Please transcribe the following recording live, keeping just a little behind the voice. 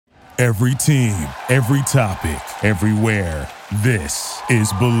Every team, every topic, everywhere. This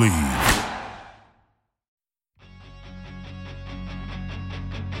is Believe.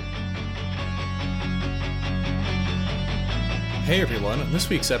 Hey everyone, on this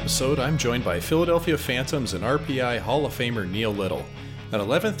week's episode, I'm joined by Philadelphia Phantoms and RPI Hall of Famer Neil Little. An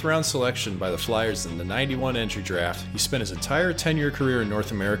 11th round selection by the Flyers in the 91 entry draft, he spent his entire 10-year career in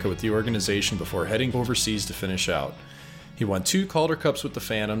North America with the organization before heading overseas to finish out. He won 2 Calder Cups with the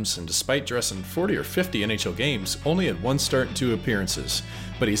Phantoms, and despite dressing 40 or 50 NHL games, only had 1 start and 2 appearances.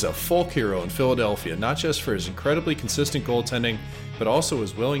 But he's a folk hero in Philadelphia, not just for his incredibly consistent goaltending, but also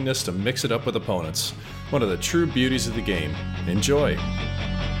his willingness to mix it up with opponents. One of the true beauties of the game. Enjoy. I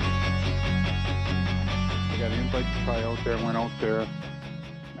got an invite to try out there, went out there,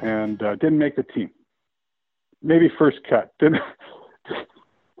 and didn't make the team. Maybe first cut.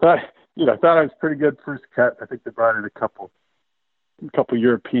 Thought I was pretty good first cut. I think they brought in a couple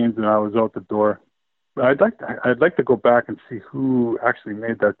Europeans, and I was out the door. But I'd like to go back and see who actually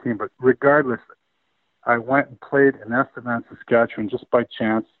made that team. But regardless, I went and played in Estevan, Saskatchewan, just by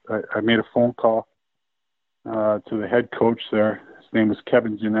chance. I made a phone call to the head coach there. His name was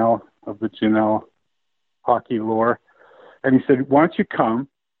Kevin Janelle of the Janelle Hockey Lore. And he said, why don't you come?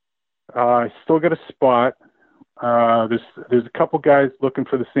 I still got a spot. There's a couple guys looking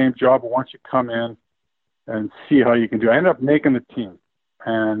for the same job. Why don't you come in and see how you can do it? I ended up making the team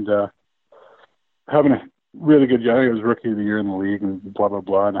and having a really good year. I think I was rookie of the year in the league and blah, blah,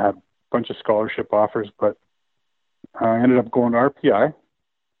 blah. And I had a bunch of scholarship offers, but I ended up going to RPI.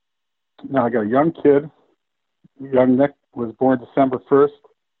 Now I got a young kid. Young Nick was born December 1st.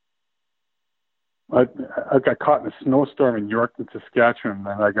 I got caught in a snowstorm in Yorkton, Saskatchewan,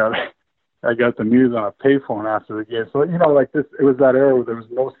 and I got the news on a payphone after the game. So, like this, it was that era where there was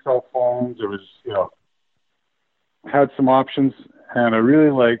no cell phones. There was, had some options, and I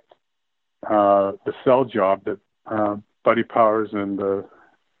really liked the cell job that Buddy Powers and the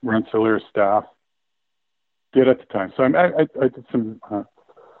Rensselaer staff did at the time. So I did some,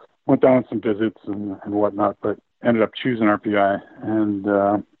 went down on some visits and whatnot, but ended up choosing RPI.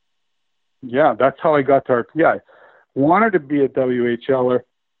 And, that's how I got to RPI. Wanted to be a WHLer.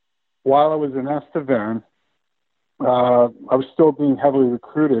 While I was in Estevan, I was still being heavily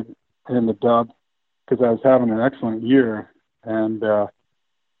recruited in the Dub because I was having an excellent year. And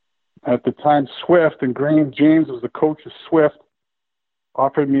at the time, Swift and Graham James was the coach of Swift,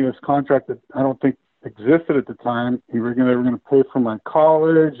 offered me this contract that I don't think existed at the time. They were going to pay for my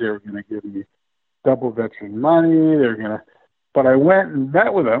college. They were going to give me double veteran money. But I went and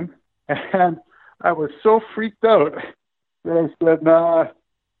met with them, and I was so freaked out that I said, no,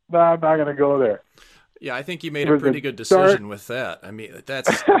 I'm not going to go there. Yeah, I think you made a pretty good decision with that. I mean,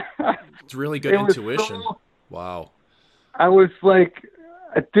 it's really good intuition. Wow. I was like,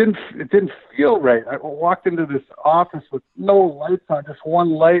 it didn't feel right. I walked into this office with no lights on, just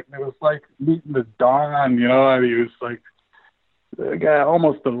one light, and it was like meeting the dawn, and he was like a guy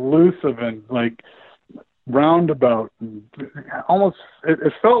almost elusive and like roundabout, and almost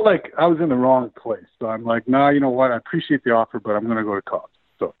it felt like I was in the wrong place. So I'm like, no, you know what? I appreciate the offer, but I'm going to go to college.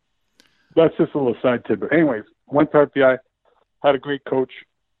 So that's just a little side tidbit. Anyways, went to RPI, had a great coach,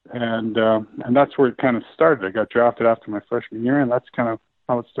 and that's where it kind of started. I got drafted after my freshman year, and that's kind of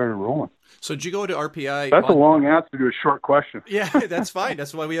how it started rolling. So did you go to RPI? That's a long answer to a short question. Yeah, that's fine.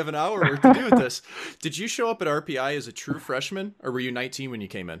 That's why we have an hour to do with this. Did you show up at RPI as a true freshman, or were you 19 when you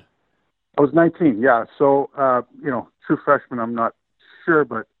came in? I was 19, yeah. So, true freshman, I'm not sure,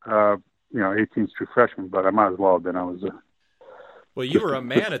 but, 18 is true freshman, but I might as well have been. Well, you were a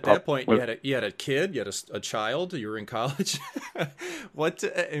man at that point. You had a kid, you had a child, you were in college.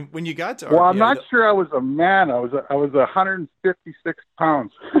 When you got to RPI? Well, I'm not sure I was a man. I was 156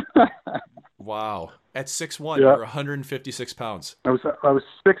 pounds. Wow. At 6'1", yeah. You were 156 pounds. I was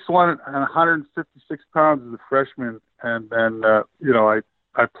 6'1" and 156 pounds as a freshman. And then,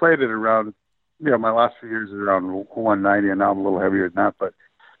 I played it around, my last few years is around 190, and now I'm a little heavier than that. But,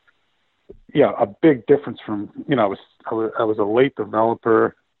 yeah, a big difference from, I was a late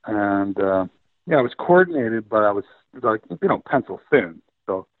developer, and, I was coordinated, but I was, like, pencil thin.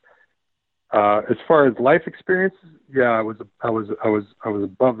 So, as far as life experience, yeah, I was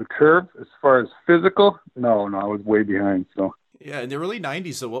above the curve. As far as physical, no, I was way behind, so. Yeah, in the early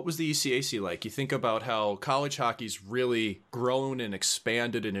 90s, though, what was the ECAC like? You think about how college hockey's really grown and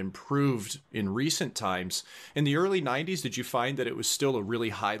expanded and improved in recent times. In the early 90s, did you find that it was still a really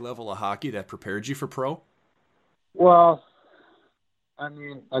high level of hockey that prepared you for pro? Well, I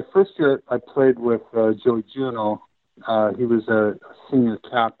mean, my first year I played with Joey Juno. He was a senior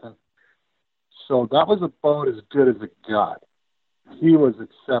captain. So that was about as good as it got. he was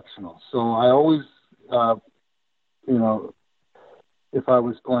exceptional. So I always, if I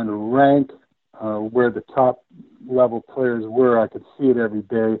was going to rank where the top level players were, I could see it every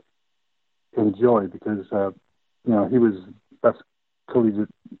day in Joey because, he was best collegiate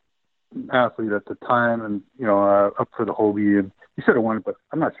athlete at the time and, up for the Hobie. And he should have won it, but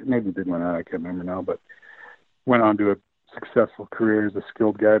I'm not sure. Maybe he did win that. I can't remember now, but went on to a successful career as a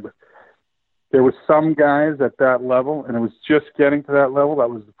skilled guy. But there was some guys at that level, and it was just getting to that level. That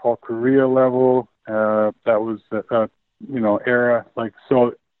was the Paul Correa level. That was, era.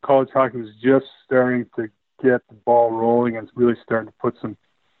 So college hockey was just starting to get the ball rolling and really starting to put some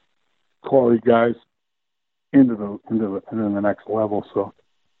quality guys into the next level. So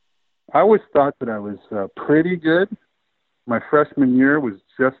I always thought that I was pretty good. My freshman year was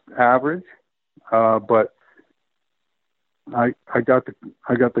just average, but I got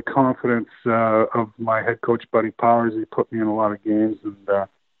the confidence of my head coach Buddy Powers. He put me in a lot of games,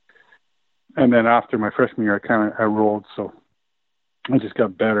 and then after my freshman year, I rolled. So I just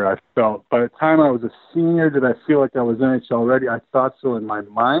got better. I felt by the time I was a senior, did I feel like I was NHL ready? I thought so in my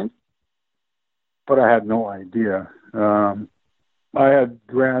mind, but I had no idea. I had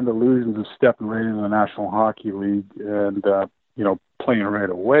grand illusions of stepping right into the National Hockey League and playing right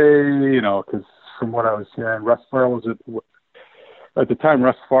away. Because from what I was hearing, Russ Farwell was at the time.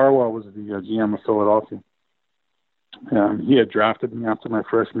 Russ Farwell was the GM of Philadelphia. He had drafted me after my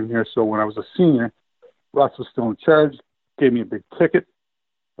freshman year. So when I was a senior, Russ was still in charge, gave me a big ticket.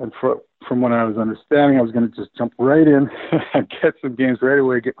 And from what I was understanding, I was going to just jump right in and get some games right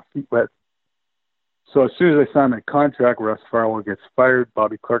away, get my feet wet. So as soon as I signed my contract, Russ Farwell gets fired.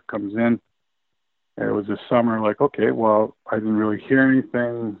 Bobby Clarke comes in. And it was this summer, okay, well, I didn't really hear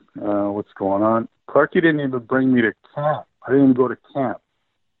anything. What's going on? Clarke didn't even bring me to camp. I didn't even go to camp.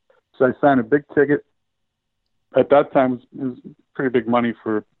 So I signed a big ticket. At that time, it was pretty big money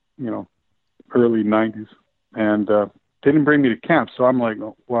for, early 90s. And didn't bring me to camp. So I'm like,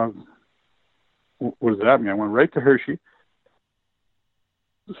 well, what does that mean? I went right to Hershey.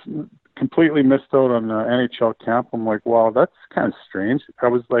 Completely missed out on NHL camp. I'm like, wow, that's kind of strange. I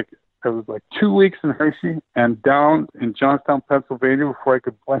was like 2 weeks in Hershey and down in Johnstown, Pennsylvania before I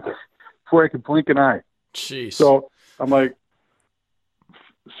could blink an eye. Jeez. So I'm like,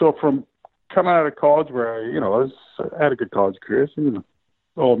 from coming out of college where I had a good college career,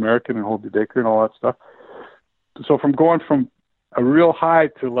 All American and Hobie Baker and all that stuff. So from going from a real high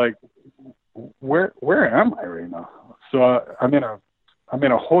to where am I right now? So I'm in a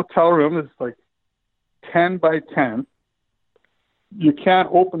hotel room that's 10 by 10. You can't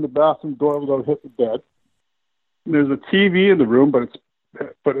open the bathroom door without hitting the bed. There's a TV in the room, but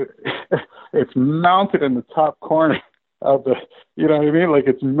it's mounted in the top corner of the, you know what I mean?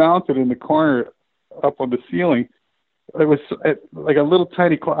 It's mounted in the corner up on the ceiling. It was like a little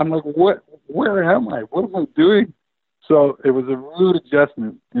tiny I'm like, where am I? What am I doing? So it was a rude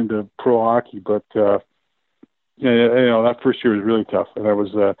adjustment into pro hockey, but that first year was really tough, and that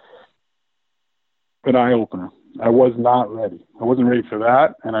was an eye opener. I was not ready. I wasn't ready for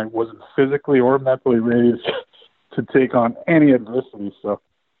that, and I wasn't physically or mentally ready to take on any adversity. So,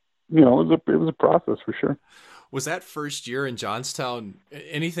 it was a process for sure. Was that first year in Johnstown,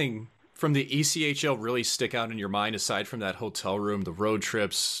 anything from the ECHL really stick out in your mind aside from that hotel room, the road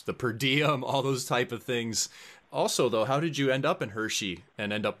trips, the per diem, all those type of things? Also, though, how did you end up in Hershey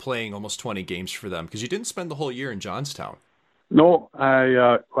and end up playing almost 20 games for them? Because you didn't spend the whole year in Johnstown. No,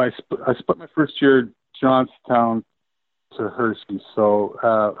 I split my first year in Johnstown to Hershey. So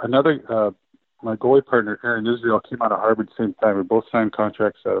my goalie partner, Aaron Israel, came out of Harvard at the same time. We both signed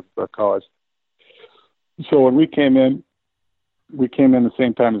contracts out of college. So when we came in the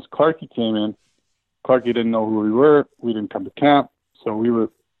same time as Clarke came in. Clarke didn't know who we were. We didn't come to camp. So we were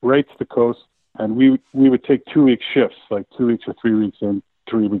right to the coast. And we would take 2-week shifts, 2 weeks or 3 weeks in,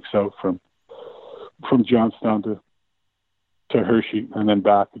 3 weeks out from Johnstown to Hershey and then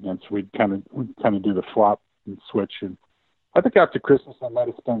back again. So we'd kind of do the flop and switch. And I think after Christmas, I might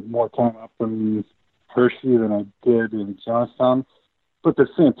have spent more time up in Hershey than I did in Johnstown. But at the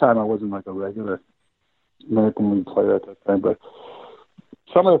same time, I wasn't a regular American League player at that time. But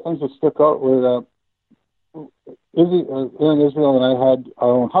some of the things that stuck out were Aaron Israel and I had our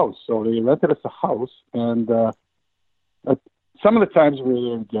own house. So they rented us a house. And some of the times we were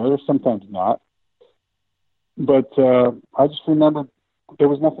there together, sometimes not. But I just remember there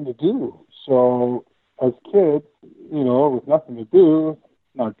was nothing to do. So as kids, with nothing to do,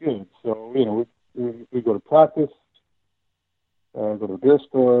 not good. So, we go to practice, go to a beer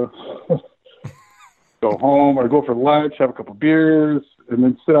store, go home, or go for lunch, have a couple beers, and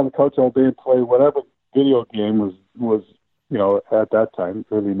then sit on the couch all day and play whatever video game was at that time,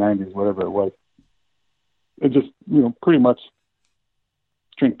 early 90s, whatever it was. It just, pretty much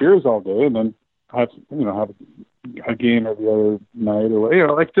drink beers all day and then have a game every other night,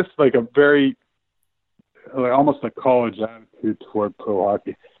 or, like just like a very, like almost a college attitude toward pro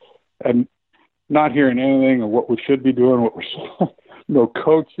hockey, and not hearing anything of what we should be doing, no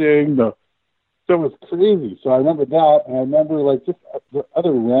coaching, no. So it was crazy. So I remember that, and I remember like just the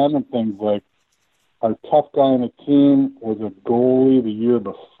other random things, like our tough guy on the team was a goalie the year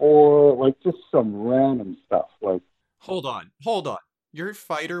before, like just some random stuff. Like, hold on, your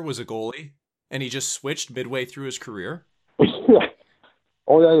fighter was a goalie, and he just switched midway through his career?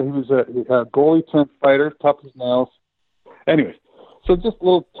 Oh yeah, he was a goalie turned fighter, tough as nails. Anyways, so just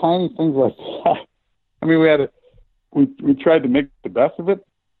little tiny things like that. I mean, we tried to make the best of it,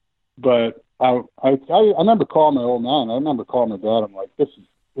 but I remember calling my old man. I remember calling my dad. I'm like, this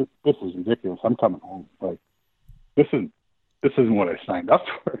is ridiculous. I'm coming home. Like, this isn't what I signed up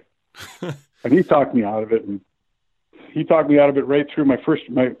for. And he talked me out of it, and he talked me out of it right through my first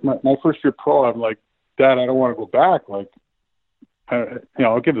year pro. I'm like, Dad, I don't want to go back. Like,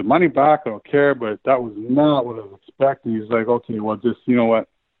 I'll give the money back. I don't care, but that was not what I was expecting. He's like, okay, well, just, you know what?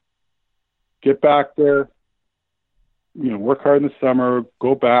 Get back there, work hard in the summer,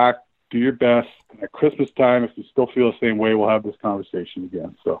 go back, do your best. And at Christmas time, if you still feel the same way, we'll have this conversation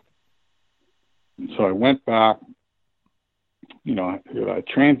again. So I went back, I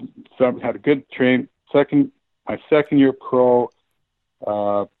trained, had a good train. My second year pro,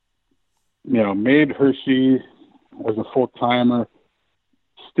 made Hershey as a full timer,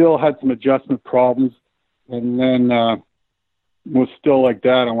 still had some adjustment problems. And then, was still like,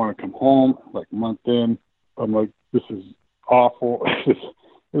 Dad, I want to come home. Like a month in, I'm like, this is awful. This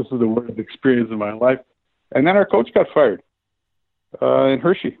is the worst experience of my life. And then our coach got fired in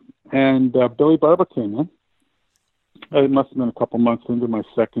Hershey, and Billy Barba came in. It must have been a couple months into my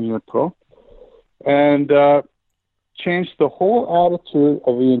second year pro, and changed the whole attitude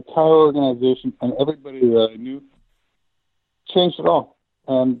of the entire organization, and everybody that I knew changed it all,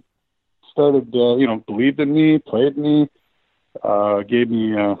 and started, believed in me, played me, gave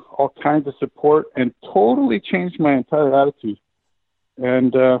me all kinds of support, and totally changed my entire attitude.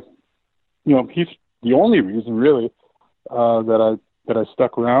 And he's the only reason really that I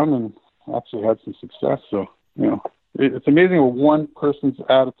stuck around and actually had some success. So it's amazing what one person's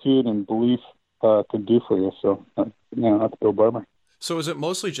attitude and belief can do for you. So that's Bill Barber. So is it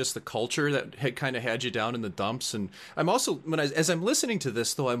mostly just the culture that had kind of had you down in the dumps? And I'm also, as I'm listening to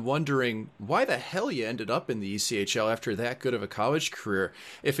this, though, I'm wondering why the hell you ended up in the ECHL after that good of a college career.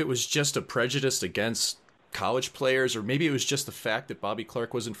 If it was just a prejudice against college players, or maybe it was just the fact that Bobby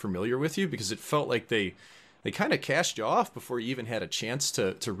Clarke wasn't familiar with you, because it felt like they kind of cast you off before you even had a chance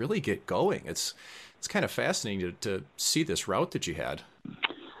to really get going. It's kind of fascinating to see this route that you had.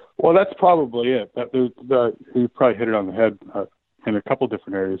 Well, that's probably it. You probably hit it on the head in a couple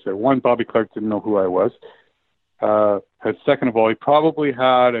different areas there. One, Bobby Clarke didn't know who I was. Second of all, he probably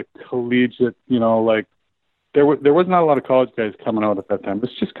had a collegiate, there was not a lot of college guys coming out at that time.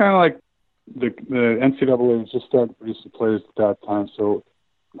 It's just kind of like the NCAA was just starting to produce the players at that time. So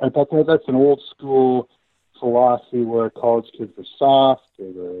I thought that's an old school philosophy where college kids were soft,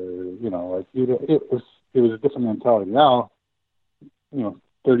 or it was a different mentality. Now, 30-40%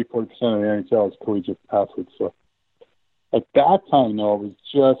 of the NHL is collegiate athletes. So at that time, though,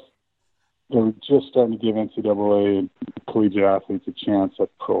 they were just starting to give NCAA and collegiate athletes a chance at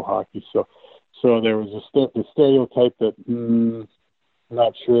pro hockey. So there was the stereotype that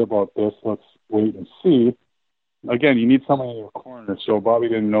not sure about this. Let's wait and see. Again, you need someone in your corner. So Bobby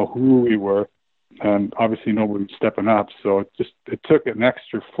didn't know who we were, and obviously nobody was stepping up. So it took an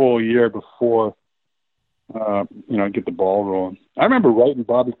extra full year before get the ball rolling. I remember writing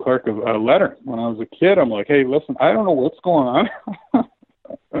Bobby Clarke a letter when I was a kid. I'm like, hey, listen, I don't know what's going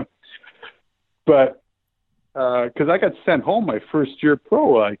on. But because I got sent home my first year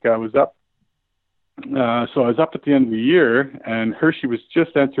pro, like I was up. So I was up at the end of the year, and Hershey was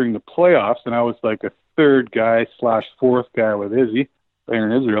just entering the playoffs, and I was like a third guy / fourth guy with Izzy there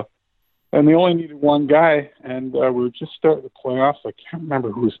in Israel. And they only needed one guy, and we were just starting the playoffs. I can't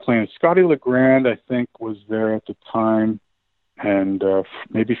remember who was playing. Scotty LeGrand, I think, was there at the time, and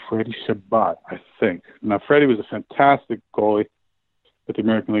maybe Freddie Shabbat, I think. Now, Freddie was a fantastic goalie at the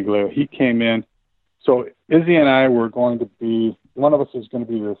American League level. He came in. So Izzy and I were going to be, one of us was going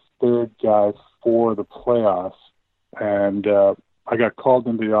to be the third guy for the playoffs. And I got called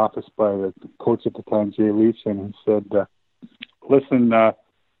into the office by the coach at the time, Jay Leach, and he said, listen, why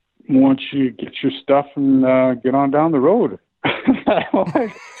don't you get your stuff and get on down the road?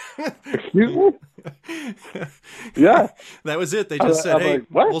 Excuse me? Yeah. That was it. They just said, I'm "Hey, like,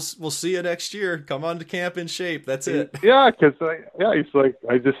 what? we'll see you next year. Come on to camp in shape." That's it. Yeah, because he's like,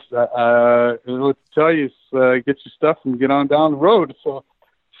 I just what to tell you is get your stuff and get on down the road. So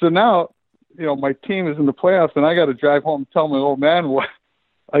now, my team is in the playoffs, and I got to drive home and tell my old man what.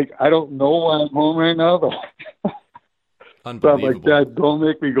 Like, I don't know why I'm home right now, but Unbelievable. I'm like, Dad, don't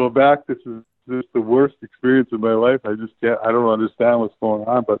make me go back. This is the worst experience of my life. I just can't. I don't understand what's going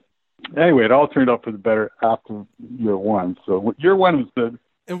on. But anyway, it all turned out for the better after year one. So year one was good.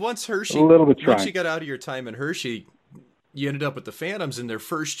 And once Hershey, a little bit trying. Once you got out of your time in Hershey, you ended up with the Phantoms in their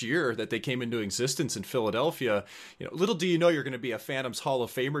first year that they came into existence in Philadelphia. Little do you know you're going to be a Phantoms Hall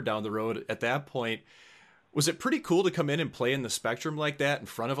of Famer down the road at that point. Was it pretty cool to come in and play in the Spectrum like that in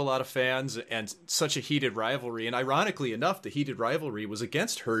front of a lot of fans and such a heated rivalry? And ironically enough, the heated rivalry was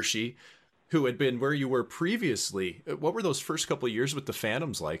against Hershey, who had been where you were previously. What were those first couple of years with the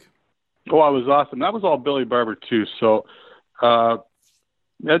Phantoms like? Oh, it was awesome. That was all Billy Barber too. So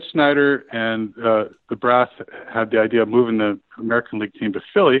Ed Snyder and the Brass had the idea of moving the American League team to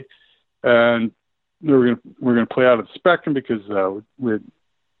Philly, and we're going to play out of the Spectrum because Ed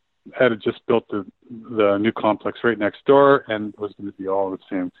had just built the new complex right next door, and it was going to be all the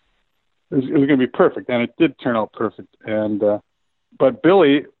same. It was going to be perfect, and it did turn out perfect. And but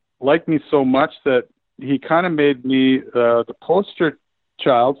Billy liked me so much that he kind of made me the poster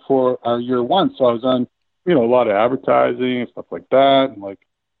child for our year one. So I was on, a lot of advertising and stuff like that, and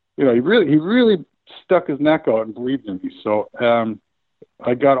he really stuck his neck out and believed in me. So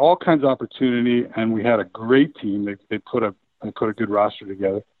I got all kinds of opportunity, and we had a great team. They put a good roster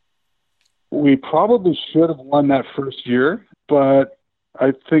together. We probably should have won that first year, but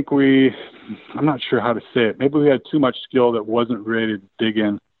I think I'm not sure how to say it. Maybe we had too much skill that wasn't ready to dig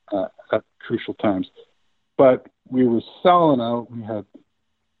in at crucial times. But we were selling out. We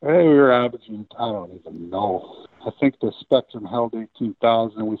were averaging, I don't even know. I think the Spectrum held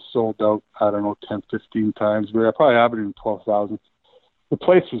 18,000. We sold out, 10, 15 times. We were probably averaging 12,000. The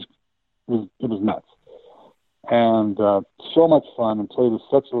place was nuts. And so much fun, and played with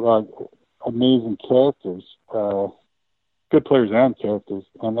such amazing characters, good players and characters.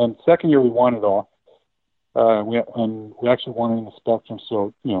 And then second year we won it all. We actually won it in the Spectrum.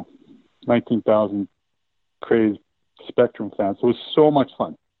 So 19,000 crazed Spectrum fans. So it was so much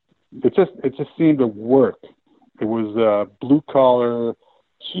fun. It just seemed to work. It was blue collar,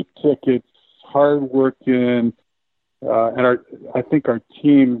 cheap tickets, hard working, and I think our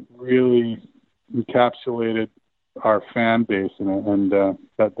team really encapsulated our fan base, and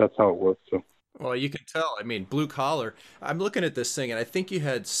that's how it works. So. Well, you can tell. I mean, blue collar. I'm looking at this thing, and I think you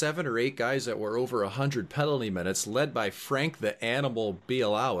had 7 or 8 guys that were over 100 penalty minutes, led by Frank the Animal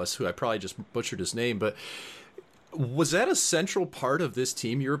Bialawis, who I probably just butchered his name. But was that a central part of this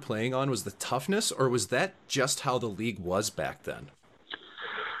team you were playing on? Was the toughness, or was that just how the league was back then?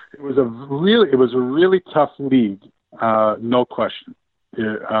 It was a really tough league, no question.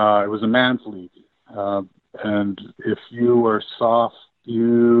 It was a man's league. And if you were soft,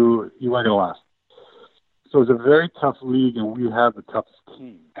 you weren't going to last. So it was a very tough league, and we had the toughest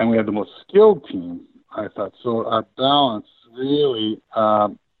team. And we had the most skilled team, I thought. So our balance, really,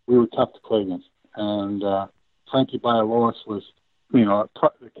 we were tough to play against. And Frankie Bialawis was, the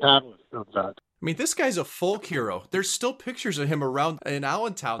catalyst of that. I mean, this guy's a folk hero. There's still pictures of him around in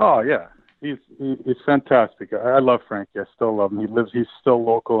Allentown. Oh, yeah. He's fantastic. I love Frankie. I still love him. He's still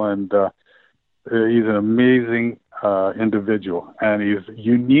local, and he's an amazing individual, and he's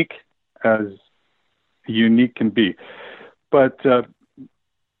unique as unique can be. But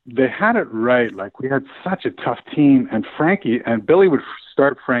they had it right. Like, we had such a tough team, and Billy would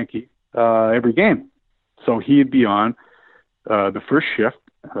start Frankie every game. So he'd be on the first shift.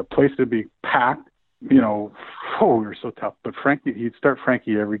 The place would be packed. We were so tough. But he'd start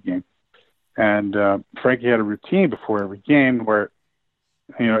Frankie every game. And Frankie had a routine before every game where,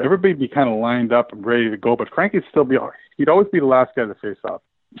 everybody'd be kind of lined up and ready to go. But he'd always be the last guy to face off.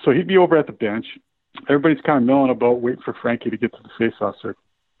 So he'd be over at the bench. Everybody's kind of milling about, waiting for Frankie to get to the face-off circle.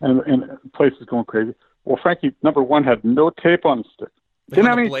 And the place is going crazy. Well, Frankie, number one, had no tape on his stick. Didn't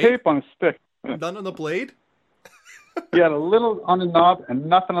have any tape on his stick. None on the blade? He had a little on the knob and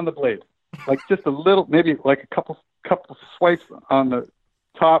nothing on the blade. Like just a little, maybe like a couple swipes on the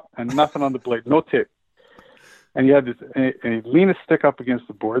top and nothing on the blade. No tape. And he had this, and he'd lean his stick up against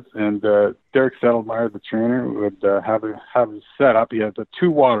the boards, and Derek Settlemeyer, the trainer, would have him set up. He had the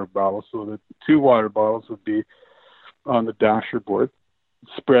 2 water bottles, so the 2 water bottles would be on the dasher board,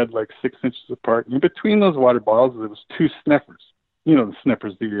 spread like 6 inches apart. And in between those water bottles, there was 2 sniffers. The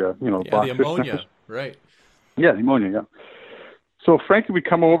sniffers, the the ammonia, sniffers. right? Yeah, the ammonia, yeah. So Frankie would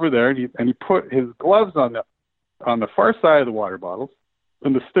come over there, and he put his gloves on the far side of the water bottles,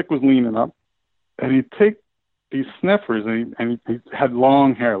 and the stick was leaning up, and he'd take these sniffers, and he had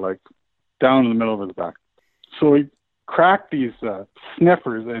long hair, like down in the middle of his back. So he cracked these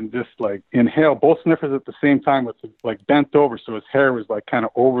sniffers and just like inhale both sniffers at the same time with like bent over, so his hair was like kind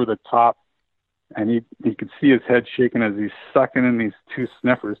of over the top, and he could see his head shaking as he's sucking in these two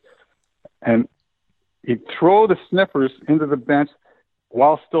sniffers, and he'd throw the sniffers into the bench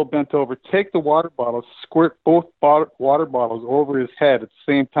while still bent over, take the water bottles, squirt both water bottles over his head at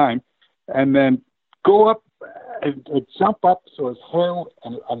the same time, and then go up and jump up so his hair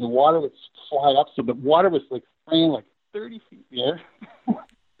and the water would fly up, so the water was like spraying like 30 feet in the air.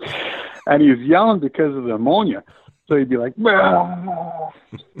 And he was yelling because of the ammonia. So he'd be like, "Bah!"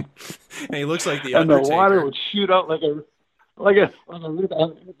 And he looks like the and Undertaker. the water would shoot out it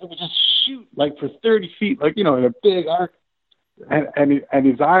would just shoot like for 30 feet, like, in a big arc. And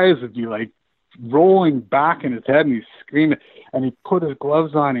his eyes would be like rolling back in his head, and he's screaming, and he'd put his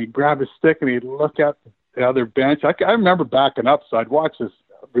gloves on, and he'd grab his stick, and he'd look at the other bench. I remember backing up, so I'd watch this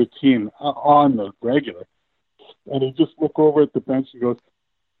routine on the regular, and he'd just look over at the bench and goes,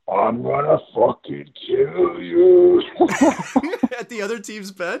 "I'm gonna fucking kill you." At the other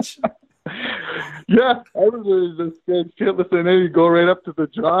team's bench? Yeah, everybody was just scared shitless, and then he'd go right up to the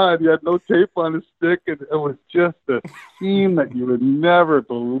draw, and he had no tape on his stick, and it was just a scene that you would never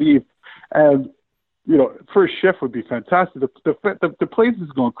believe. And, first shift would be fantastic. The place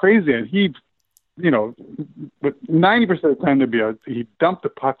is going crazy, and he'd, but 90% of the time he'd dump the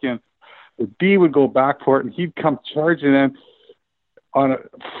puck in, the D would go back for it, and he'd come charging in on a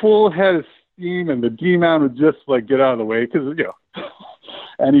full head of steam, and the D man would just like get out of the way because,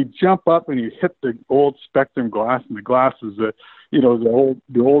 and he'd jump up and he'd hit the old Spectrum glass, and the glass was the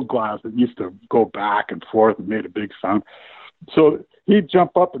old glass that used to go back and forth and made a big sound. So he'd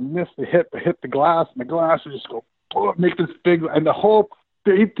jump up and miss the hit the glass, and the glass would just go, make this big, and the whole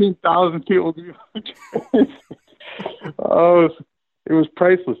 18,000 people. Oh, it was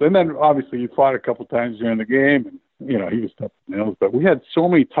priceless. And then obviously he fought a couple times during the game, and he was tough as nails. But we had so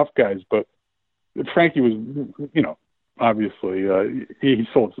many tough guys. But Frankie was, obviously he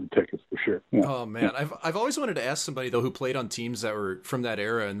sold some tickets for sure. Yeah. Oh man, I've always wanted to ask somebody though who played on teams that were from that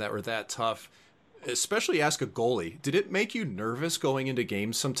era and that were that tough. Especially ask a goalie. Did it make you nervous going into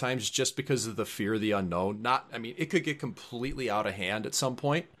games sometimes just because of the fear of the unknown? It could get completely out of hand at some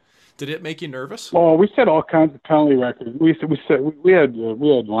point. Did it make you nervous? Well, we set all kinds of penalty records. We had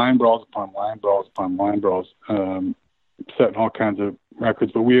line brawls upon line brawls upon line brawls, setting all kinds of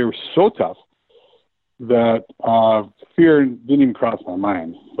records. But we were so tough that fear didn't even cross my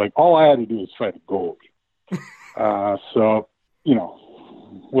mind. Like, all I had to do was fight a goalie. So,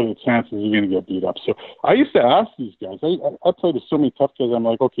 what are the chances you're going to get beat up? So I used to ask these guys. I played with so many tough guys. I'm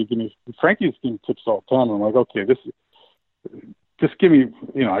like, okay, Frankie's giving tips all the time. I'm like, okay, just give me,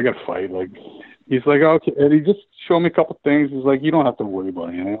 I got to fight. Like, he's like, okay. And he just showed me a couple things. He's like, you don't have to worry about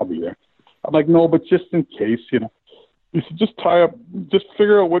anything. I'll be there. I'm like, no, but just in case, He said, just tie up, just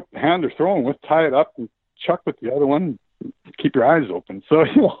figure out what hand they're throwing with, tie it up and chuck with the other one. Keep your eyes open. So,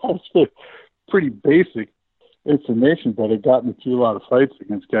 it's pretty basic information, but it got me through a lot of fights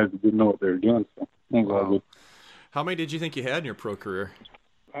against guys that didn't know what they were doing. So, wow. How many did you think you had in your pro career?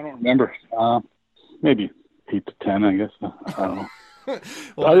 I don't remember. Maybe 8 to 10, I guess. I don't know.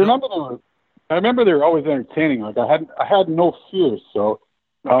 Well, I remember they were always entertaining. Like, I had no fear, so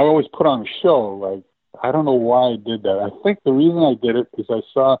I always put on a show. Like, I don't know why I did that. I think the reason I did it is I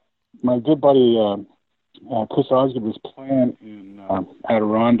saw my good buddy Chris Osgood was playing in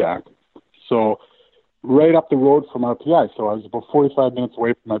Adirondack, so right up the road from RPI. So I was about 45 minutes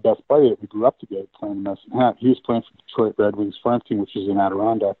away from my best buddy that we grew up together playing in Medicine Hat. He was playing for Detroit Red Wings farm team, which is in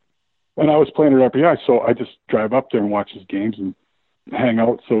Adirondack. And I was playing at RPI, so I just drive up there and watch his games and hang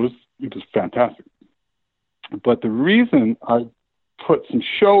out. So it was fantastic. But the reason I put some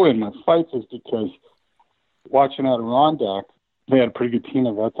show in my fights is because watching Adirondack, they had a pretty good team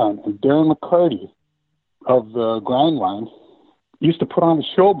at that time. And Darren McCarty of the Grind Line used to put on a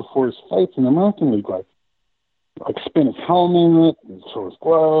show before his fights in the American League, like spin his helmet and throw his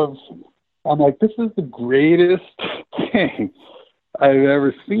gloves. And I'm like, this is the greatest thing I've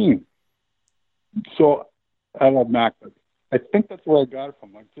ever seen. So I love Mac. I think that's where I got it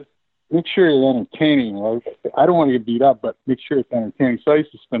from. Like, just make sure you're entertaining. Like, I don't want to get beat up, but make sure it's entertaining. So I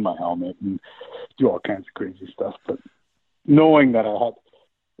used to spin my helmet and do all kinds of crazy stuff. But knowing that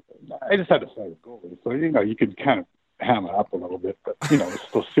I just had to fight a goalie. So, you could kind of ham it up a little bit, but, it's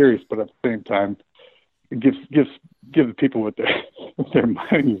still serious. But at the same time, it gives the people what their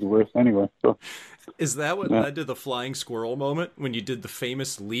money is worth anyway. So Is that what led to the flying squirrel moment when you did the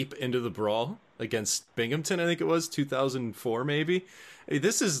famous leap into the brawl against Binghamton? I think it was 2004, maybe. Hey,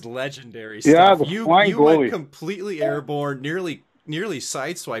 this is legendary stuff. Yeah, the You flying goalie. went completely airborne, nearly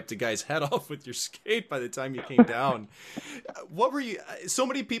sideswiped a guy's head off with your skate by the time you came down. What were you? So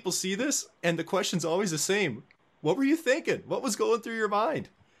many people see this, and the question's always the same. What were you thinking? What was going through your mind?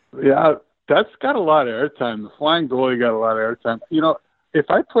 Yeah, that's got a lot of airtime. The flying goalie got a lot of airtime. You know, if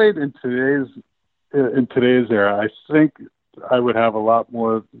I played in today's era, I think I would have a lot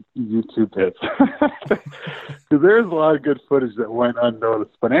more YouTube hits. Because there's a lot of good footage that went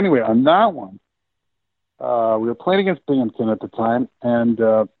unnoticed. But anyway, on that one, we were playing against Binghamton at the time, and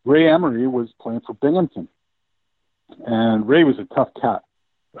Ray Emery was playing for Binghamton. And Ray was a tough cat.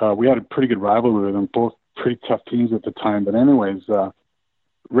 We had a pretty good rivalry with them, both pretty tough teams at the time. But anyways,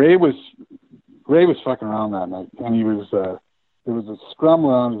 Ray was fucking around that night, and he was there was a scrum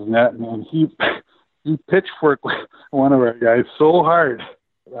around his net, and he pitchforked one of our guys so hard.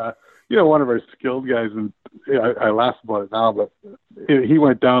 One of our skilled guys, and I laugh about it now, but he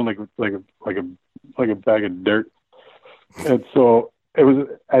went down like a bag of dirt. And so it was.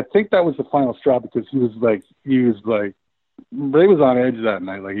 I think that was the final straw, because he was like Ray was on edge that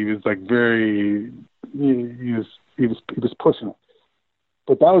night. Like he was like very. He was pushing it.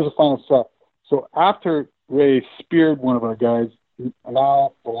 But that was the final straw. So after Ray speared one of our guys,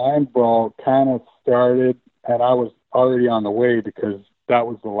 now the line brawl kind of started, and I was already on the way because that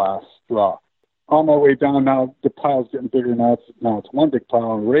was the last straw. On my way down, now the pile's getting bigger. Now it's one big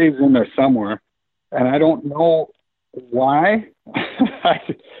pile, and Ray's in there somewhere, and I don't know why,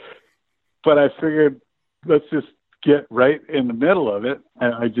 but I figured let's just get right in the middle of it,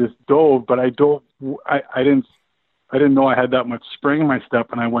 and I just dove. But I didn't know I had that much spring in my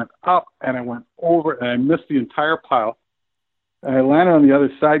step, and I went up and I went over, and I missed the entire pile, and I landed on the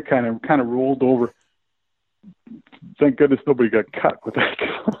other side, kind of rolled over. Thank goodness nobody got cut with that.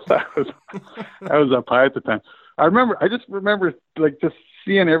 I was up high at the time. I just remember like just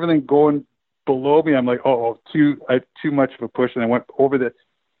seeing everything going below me. I'm like, too much of a push, and I went over this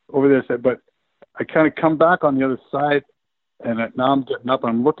side, but I kind of come back on the other side, and now I'm getting up.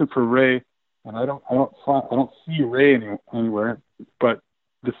 I'm looking for Ray, and I don't see Ray anywhere. But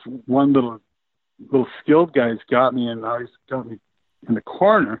this one little skilled guy's got me, and now he's got me in the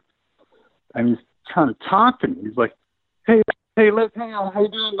corner, and he's trying to talk to me. He's like, "Hey, let's hang out. How you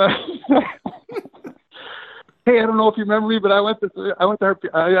doing?" Hey, I don't know if you remember me, but I went to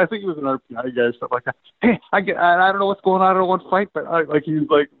RPI. I think he was an RPI guy or something like that. Hey, I don't know what's going on. I don't want to fight, but he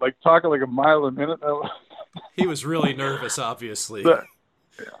was like talking like a mile a minute. He was really nervous, obviously. But,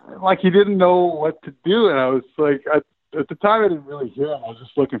 like he didn't know what to do, and I was like, at the time I didn't really hear him. I was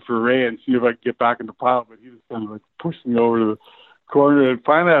just looking for Ray and see if I could get back in the pile, but he was kind of like pushing me over to the corner. And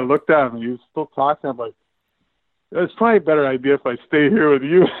finally, I looked at him, and he was still talking. I'm like, it's probably a better idea if I stay here with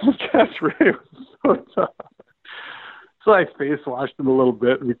you. Because Ray was so tough. So I face washed him a little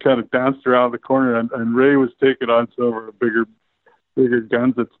bit, and we kind of danced around the corner, and Ray was taking on some of our bigger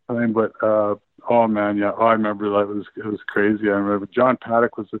guns at the time. But I remember that it was crazy. I remember John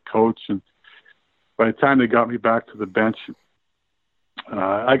Paddock was the coach, and by the time they got me back to the bench,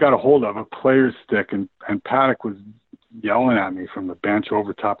 I got a hold of a player's stick, and Paddock was yelling at me from the bench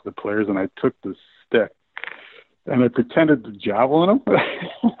over top of the players, and I took the stick and I pretended to javelin him.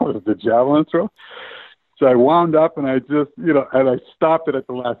 The javelin throw. So I wound up, and I just, and I stopped it at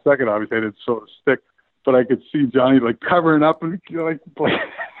the last second. Obviously, I didn't throw the stick, but I could see Johnny like covering up and like.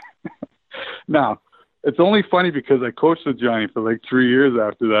 Now, it's only funny because I coached with Johnny for like 3 years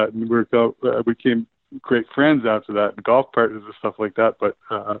after that, and we became great friends after that, and golf partners and stuff like that. But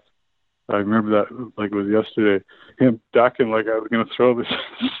I remember that like it was yesterday. Him ducking like I was going to throw this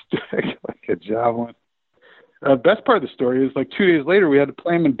stick like a javelin. Best part of the story is like 2 days later we had to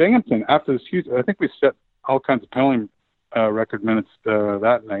play him in Binghamton after this huge. I think we set all kinds of penalty record minutes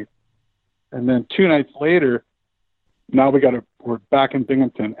that night, and then 2 nights later, now we're back in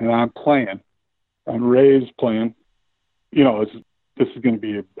Binghamton, and I'm playing, and Ray's playing. This is going to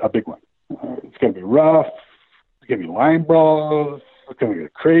be a big one. It's going to be rough. It's going to be line brawls. It's going to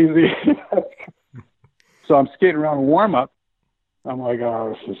get crazy. So I'm skating around in warm up. I'm like,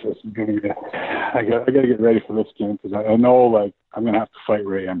 this is going to be. I got to get ready for this game because I know like I'm going to have to fight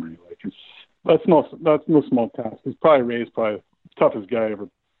Ray Emery. Like that's no small task. Ray's probably the toughest guy I ever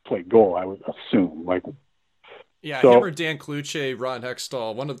played goal. I would assume. Like, yeah, him or Dan Kluche, Ron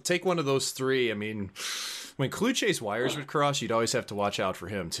Hextall. Take one of those three. I mean, when Kluche's wires would cross, you'd always have to watch out for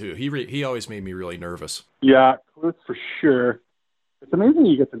him too. He always made me really nervous. Yeah, Kluche for sure. It's amazing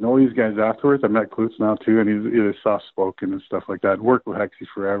you get to know these guys afterwards. I met Klutz now too, and he's soft spoken and stuff like that. Worked with Hexy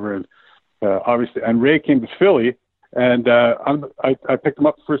forever, and obviously. And Ray came to Philly, and I picked him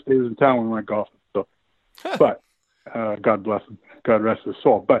up the first day he was in town when we went golfing. So, but God bless him, God rest his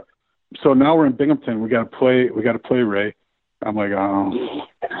soul. But so now we're in Binghamton. We got to play Ray. I'm like, oh,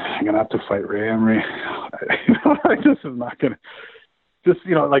 I'm gonna have to fight Ray Emery. This is not gonna. Just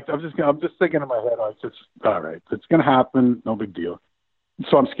like I'm just thinking in my head. All right, it's gonna happen. No big deal.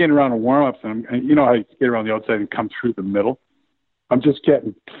 So I'm skating around in warm-ups, and you know how you skate around the outside and come through the middle. I'm just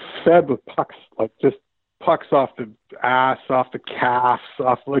getting fed with pucks, like just pucks off the ass, off the calves,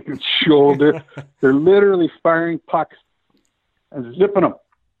 off like the shoulder. They're literally firing pucks and zipping them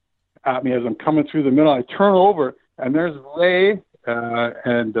at me as I'm coming through the middle. I turn over, and there's Ray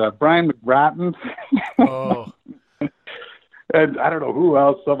and Brian McGrattan. Oh. And I don't know who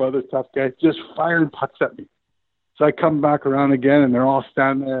else, some other tough guy, just firing pucks at me. So I come back around again, and they're all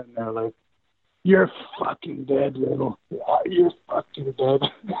standing there, and they're like, "You're fucking dead, Little. You're fucking dead."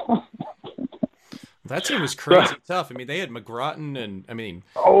 That team was crazy tough. I mean, they had McGrattan, and I mean,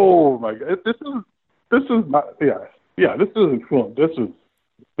 oh my God, this is not, yeah, this isn't cool. This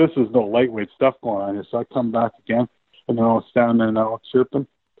is no lightweight stuff going on here. So I come back again, and they're all standing there now chirping.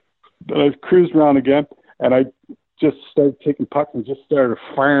 Then I cruised around again, and I just started taking pucks and just started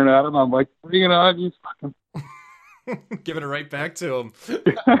firing at him. I'm like, "Bring it on, you fucking." Giving it right back to him.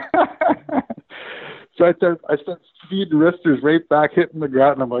 So I start feeding wristers right back, hitting the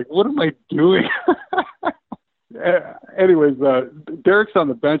ground, and I'm like, what am I doing? Anyways, Derek's on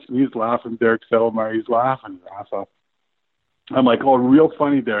the bench, and he's laughing. Derek Settlemyer, he's laughing his ass off. I'm like, oh, real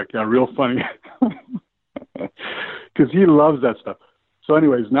funny, Derek. Yeah, real funny. Because he loves that stuff. So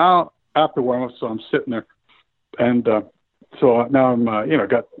anyways, now after warm-up, so I'm sitting there, and so now I'm,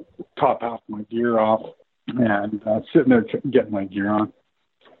 got top half of my gear off, and sitting there getting my gear on,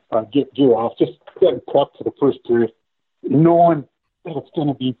 gear off, just getting prepped for the first period, knowing that it's going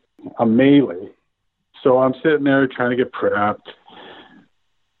to be a melee. So I'm sitting there trying to get prepped,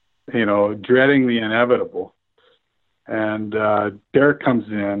 dreading the inevitable. And Derek comes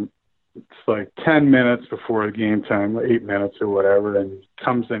in. It's like 10 minutes before the game time, 8 minutes or whatever, and he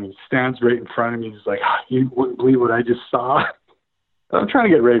comes in, he stands right in front of me. He's like, you wouldn't believe what I just saw. I'm trying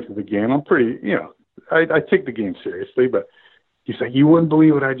to get ready for the game. I'm pretty, I take the game seriously, but he's like, you wouldn't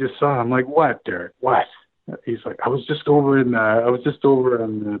believe what I just saw. I'm like, what, Derek? What? He's like, I was just over on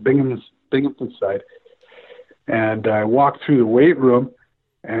the Binghamton side, and I walked through the weight room,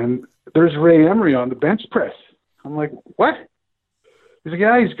 and there's Ray Emery on the bench press. I'm like, what? He's like,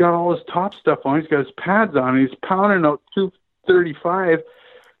 yeah, he's got all his top stuff on. He's got his pads on. He's pounding out 235,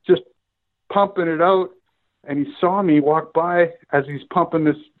 just pumping it out. And he saw me walk by as he's pumping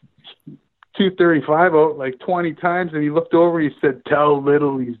this 235 out like 20 times. And he looked over and he said, tell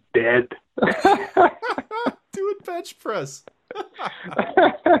Little he's dead. Doing bench press.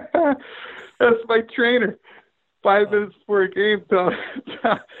 That's my trainer. 5 minutes before a game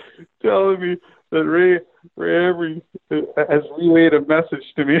telling me that Ray Emery has relayed a message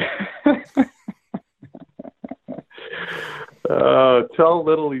to me. Tell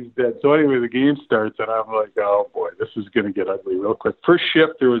Little he's dead. So anyway, the game starts, and I'm like, oh boy, this is going to get ugly real quick. First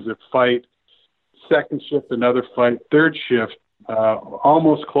shift, there was a fight. Second shift, another fight. Third shift,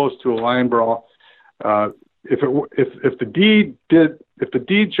 almost close to a line brawl. If the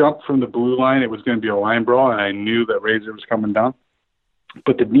D jumped from the blue line, it was going to be a line brawl, and I knew that Razor was coming down.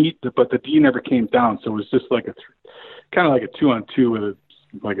 But the D never came down, so it was just like kind of like a 2-on-2 with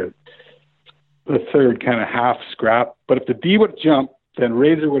a third kind of half scrap. But if the D would have jumped, then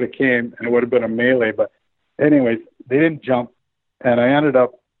Razor would have came, and it would have been a melee. But anyways, they didn't jump, and I ended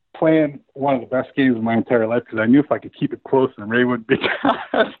up playing one of the best games of my entire life because I knew if I could keep it close, then Ray wouldn't be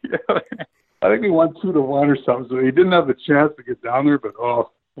down. I think we won 2-1 or something, so he didn't have the chance to get down there. But that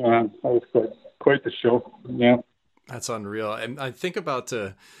was quite the show. Yeah. That's unreal. And I think about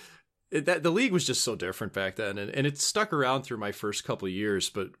that the league was just so different back then, and it stuck around through my first couple of years.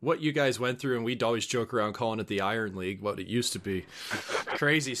 But what you guys went through, and we'd always joke around calling it the Iron League, what it used to be.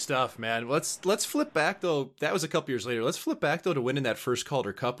 Crazy stuff, man. Let's flip back though. That was a couple years later. Let's flip back though to winning that first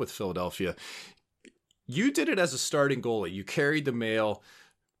Calder Cup with Philadelphia. You did it as a starting goalie. You carried the mail.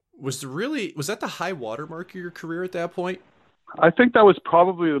 Was that the high watermark of your career at that point? I think that was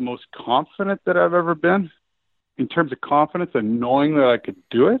probably the most confident that I've ever been. In terms of confidence and knowing that I could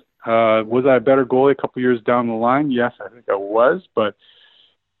do it. Was I a better goalie a couple years down the line? Yes, I think I was. But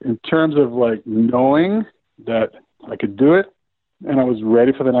in terms of like knowing that I could do it and I was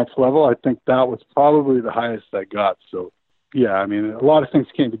ready for the next level, I think that was probably the highest I got. So, yeah, I mean, a lot of things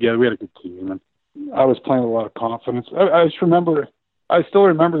came together. We had a good team, and I was playing with a lot of confidence. I still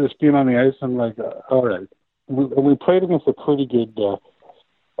remember this being on the ice and like, all right. We played against a pretty good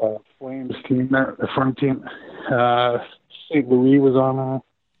Flames team there, the farm team. St. Louis was on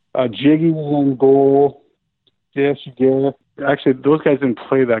Jiggy was on goal. JSU Garrett. Actually, those guys didn't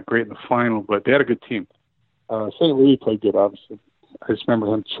play that great in the final, but they had a good team. St. Louis played good, obviously. I just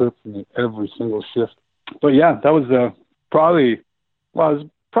remember him chirping me every single shift. But yeah, that was probably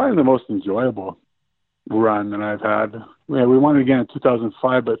the most enjoyable run that I've had. Yeah, we won it again in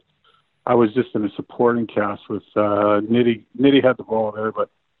 2005, but I was just in a supporting cast with Nitty. Nitty had the ball there, but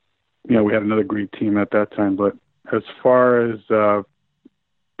we had another great team at that time. But as far as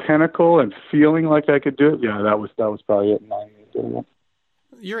pinnacle and feeling like I could do it, yeah, that was probably it. 9 years.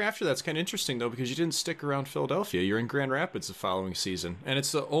 Year after that's kind of interesting, though, because you didn't stick around Philadelphia. You're in Grand Rapids the following season, and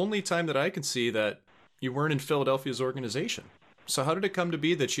it's the only time that I can see that you weren't in Philadelphia's organization. So how did it come to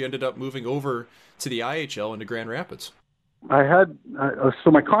be that you ended up moving over to the IHL into Grand Rapids? So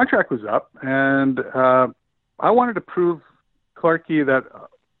my contract was up, and I wanted to prove Clarkie that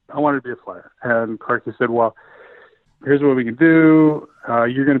I wanted to be a Flyer. And Clarkie said, well, here's what we can do.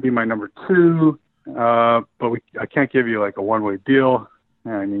 You're going to be my number 2, but I can't give you like a one-way deal.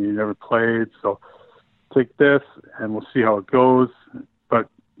 I mean, you never played, so take this, and we'll see how it goes. But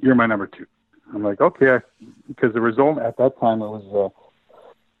you're my number 2. I'm like, okay, because the result at that time, it was,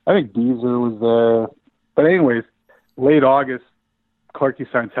 I think Beazer was there. But anyways, late August, Clarkie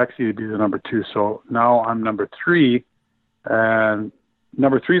signed Hexie to be the number 2. So now I'm number 3, and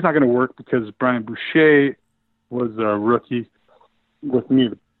number 3 is not going to work because Brian Boucher was a rookie with me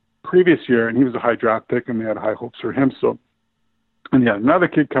the previous year, and he was a high draft pick, and we had high hopes for him. So, and yeah, another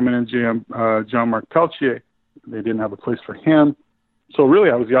kid coming in, Jean-Marc Peltier. They didn't have a place for him. So really,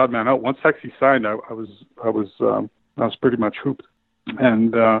 I was the odd man out. Once Hexie signed, I was pretty much hooped.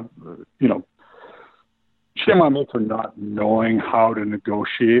 And shame on me for not knowing how to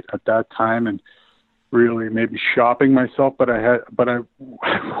negotiate at that time, and really maybe shopping myself. But I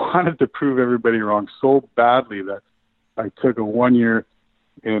wanted to prove everybody wrong so badly that I took a 1 year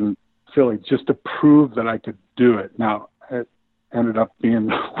in Philly just to prove that I could do it. Now, it ended up being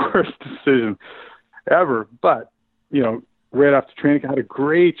the worst decision ever, but right after training, I had a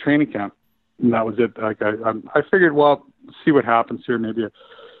great training camp, and that was it. Like I figured, well, see what happens here. Maybe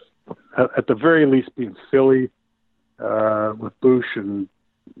at the very least, be in Philly with Bush, and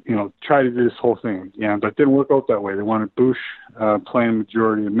try to do this whole thing again. But it didn't work out that way. They wanted Bush playing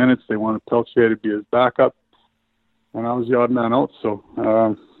majority of minutes. They wanted Peltier to be his backup, and I was the odd man out. So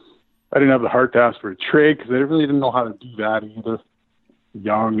I didn't have the heart to ask for a trade because I really didn't know how to do that either.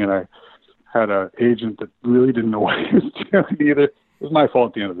 Young, and I had an agent that really didn't know what he was doing either. It was my fault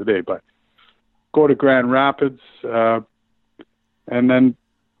at the end of the day, but go to Grand Rapids, and then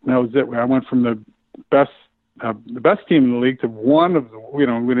that was it. I went from the best team in the league to one of the, we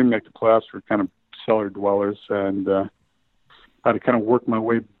didn't make the playoffs. We're kind of cellar dwellers, and had to kind of work my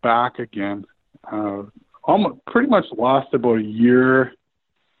way back again. Pretty much lost about a year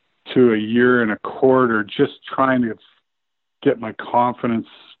to a year and a quarter just trying to get my confidence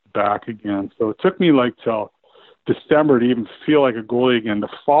back again. So it took me like till December to even feel like a goalie again the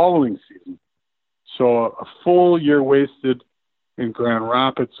following season. So a full year wasted in Grand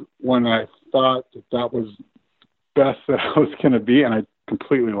Rapids when I thought that was best that I was going to be, and I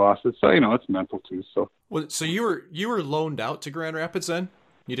completely lost it. So, it's mental too. So you were loaned out to Grand Rapids then?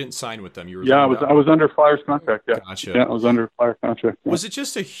 You didn't sign with them. You were I was under Flyers contract. Yeah, gotcha. Yeah, I was under Flyers contract. Yeah. Was it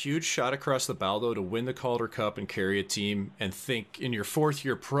just a huge shot across the bow though to win the Calder Cup and carry a team and think in your 4th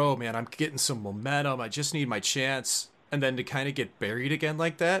year pro, man, I'm getting some momentum. I just need my chance, and then to kind of get buried again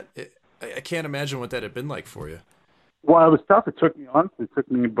like that? I can't imagine what that had been like for you. Well, it was tough. It took me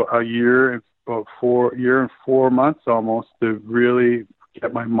a year and about 4 months almost to really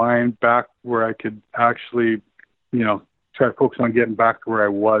get my mind back where I could actually, try to focus on getting back to where I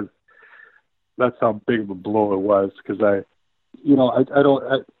was. That's how big of a blow it was, because I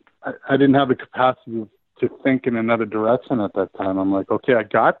didn't have the capacity to think in another direction at that time. I'm like, okay, I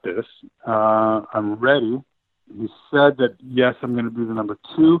got this. I'm ready. He said that, yes, I'm going to be the number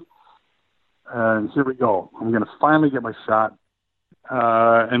 2. And here we go. I'm going to finally get my shot,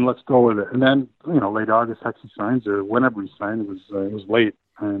 and let's go with it. And then, late August, Hexie signs, or whenever he signed, it was late.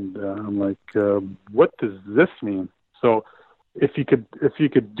 And I'm like, what does this mean? So if you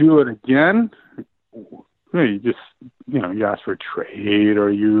could do it again, you just, you ask for a trade,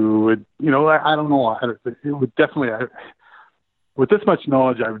 or you would, I don't know. It would definitely, with this much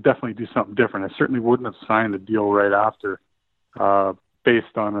knowledge, I would definitely do something different. I certainly wouldn't have signed the deal right after.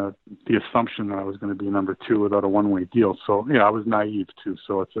 based on the assumption that I was going to be number 2 without a one-way deal. So I was naive too.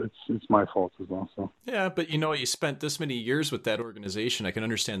 So it's my fault as well. So yeah, but you spent this many years with that organization. I can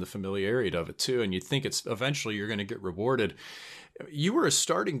understand the familiarity of it too, and you think it's eventually you're going to get rewarded. You were a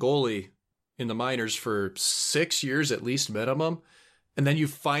starting goalie in the minors for 6 years at least minimum, and then you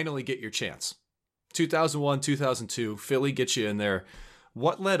finally get your chance. 2001, 2002, Philly gets you in there.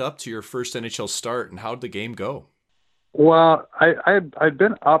 What led up to your first NHL start, and how did the game go? Well, I'd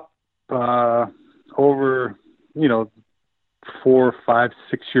been up over 4, 5,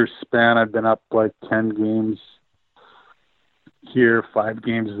 6 year span. I've been up like 10 games here, 5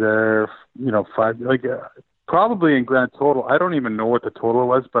 games there. 5 probably in grand total. I don't even know what the total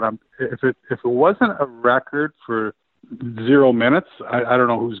was, but if it wasn't a record for 0 minutes, I don't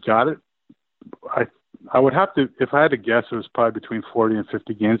know who's got it. I would have to, if I had to guess, it was probably between 40 and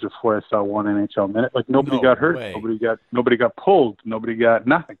 50 games before I saw one NHL minute. Like nobody got hurt, nobody got pulled, nobody got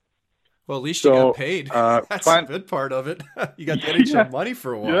nothing. Well, at least you got paid. That's the good part of it. You got the NHL money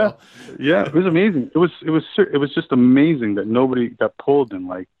for a while. Yeah, it was amazing. It was just amazing that nobody got pulled, and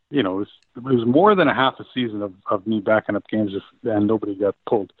it was more than a half a season of me backing up games and nobody got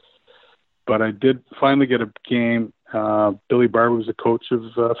pulled. But I did finally get a game. Billy Barber was the coach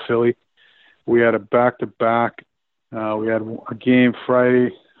of Philly. We had a back-to-back. We had a game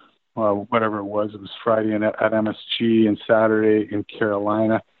Friday, whatever it was. It was Friday at MSG and Saturday in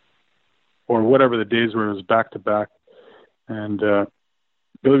Carolina, or whatever the days were. It was back-to-back. And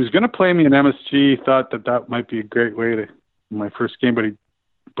Billy was going to play me in MSG. He thought that might be a great way to my first game, but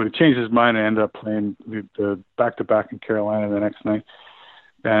he changed his mind and ended up playing the back-to-back in Carolina the next night.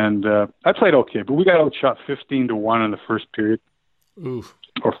 And I played okay, but we got outshot 15-1 in the first period. Oof.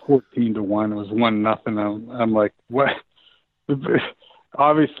 Or 14-1. It was 1-0. I'm like, what?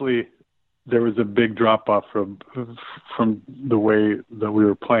 Obviously, there was a big drop off from the way that we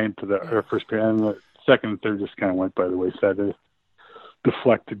were playing to our first period, and the second and third just kind of went by the wayside.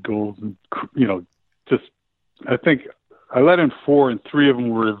 Deflected goals, and just I think I let in 4, and 3 of them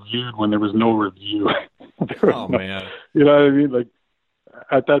were reviewed when there was no review. Man, you know what I mean? Like,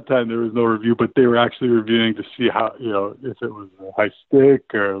 at that time, there was no review, but they were actually reviewing to see how, if it was a high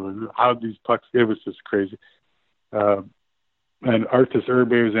stick or how these pucks, it was just crazy. And Artis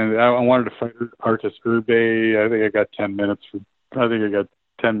Urbe was in it. I wanted to fight Artis Urbe. I think I got 10 minutes in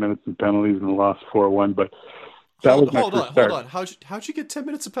penalties and lost 4-1, but that was my first start. Hold on. How'd you get 10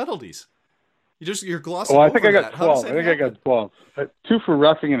 minutes of penalties? You're glossing over that. I think I got 12. I got 12. 2 for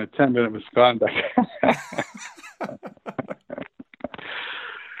roughing and a 10-minute misconduct.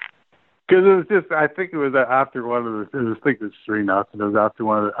 Because it was just, I think it was after one of the, I think it was 3-0. It was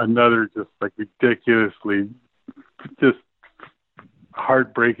after another just like ridiculously, just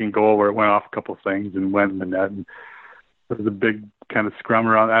heartbreaking goal where it went off a couple things and went in the net, and there was a big kind of scrum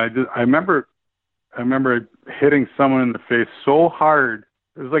around. I remember hitting someone in the face so hard.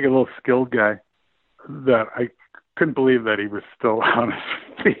 It was like a little skilled guy that I couldn't believe that he was still on his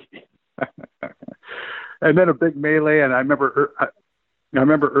feet. And then a big melee, and I remember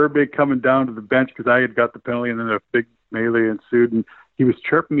Urbe coming down to the bench because I had got the penalty, and then a big melee ensued, and he was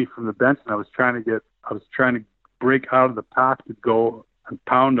chirping me from the bench, and I was trying to break out of the pack to go and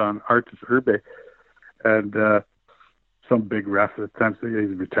pound on Artis Urbe, and some big ref at the time, so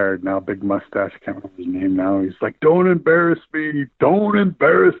he's retired now, big mustache, I can't remember his name now. He's like, don't embarrass me,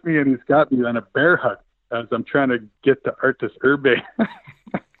 and he's got me on a bear hug as I'm trying to get to Artis Urbe.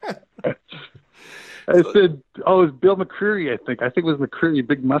 I said, it was Bill McCreary, I think it was McCreary,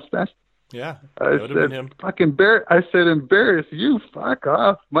 big mustache. Yeah, I said, embarrass you, fuck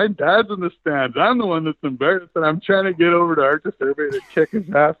off. My dad's in the stands. I'm the one that's embarrassed, and I'm trying to get over to Artis Urbe to kick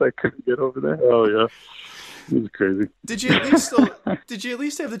his ass. I couldn't get over there. Oh, yeah. It was crazy. Did you at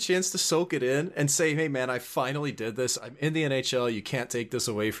least have the chance to soak it in and say, hey, man, I finally did this. I'm in the NHL. You can't take this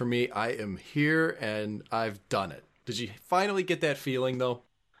away from me. I am here, and I've done it. Did you finally get that feeling, though?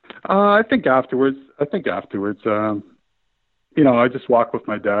 I think afterwards, I just walked with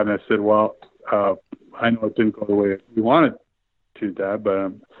my dad and I said, well, I know it didn't go the way we wanted to, Dad,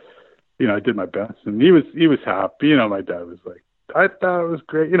 but, I did my best. And he was happy. My dad was like, I thought it was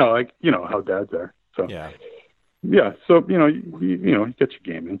great. How dads are. So, yeah. So, you get your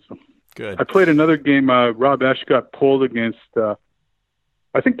game in. So good. I played another game. Rob Esch got pulled against,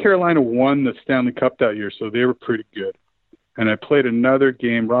 I think Carolina won the Stanley Cup that year. So they were pretty good. And I played another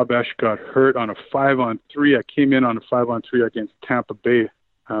game. Rob Esch got hurt on a 5-on-3. I came in on a 5-on-3 against Tampa Bay.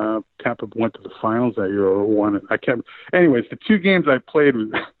 Tampa went to the finals that year or won it. Anyways, the 2 games I played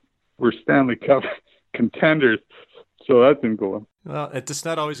were Stanley Cup contenders. So that didn't go well. Well, it's just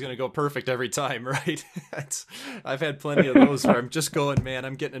not always going to go perfect every time, right? I've had plenty of those where I'm just going, man,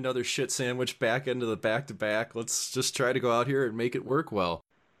 I'm getting another shit sandwich back into the back-to-back. Let's just try to go out here and make it work well.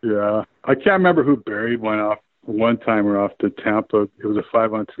 Yeah. I can't remember who buried one off one timer off to Tampa. It was a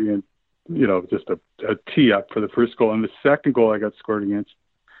 5-on-3 and, just a tee up for the first goal. And the second goal I got scored against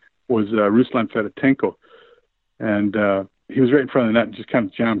was Ruslan Fedotenko. And he was right in front of the net and just kind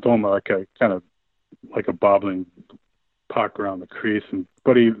of jammed home like a bobbling puck around the crease.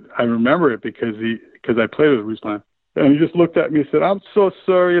 But I remember it because I played with Ruslan. And he just looked at me and said, "I'm so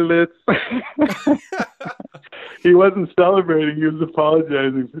sorry, Litz." He wasn't celebrating. He was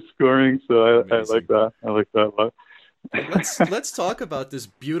apologizing for scoring. So I like that. I like that a lot. Let's talk about this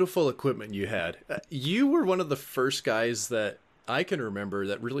beautiful equipment you had. You were one of the first guys that I can remember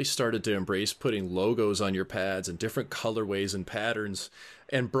that really started to embrace putting logos on your pads and different colorways and patterns.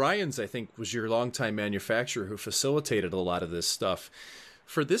 And Brian's, I think, was your longtime manufacturer who facilitated a lot of this stuff.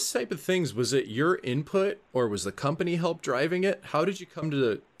 For this type of things, was it your input or was the company help driving it? How did you come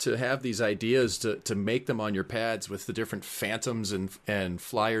to have these ideas to make them on your pads with the different Phantoms and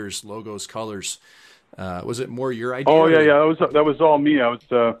Flyers, logos, colors? Was it more your idea? Oh, yeah. That was all me. I was,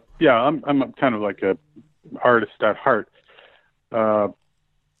 I'm kind of like a artist at heart.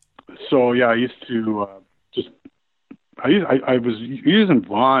 So yeah, I used to I was using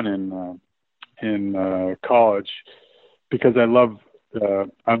Vaughn in college because I love the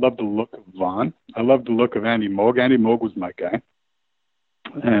look of Vaughn. I love the look of Andy Moog. Andy Moog was my guy,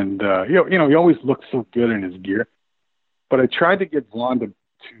 and he always looked so good in his gear. But I tried to get Vaughn to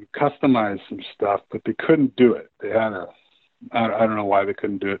customize some stuff, but they couldn't do it. They had I don't know why they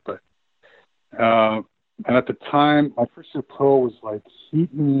couldn't do it, but and at the time, my first year pro was like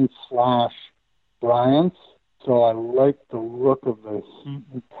Heaton / Bryant's. So I liked the look of the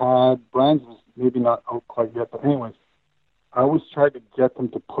Heaton pad. Bryant's was maybe not out quite yet, but anyways, I always tried to get them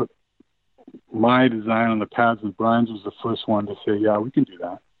to put my design on the pads, and Bryant's was the first one to say, "Yeah, we can do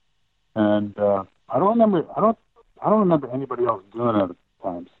that." And I don't remember anybody else doing it at the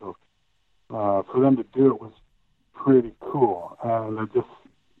time. So for them to do it was pretty cool, and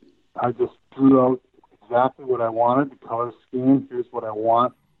I just drew out exactly what I wanted, the color scheme. Here's what I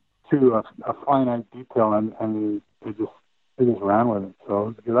want, to a finite detail, and they just ran with it.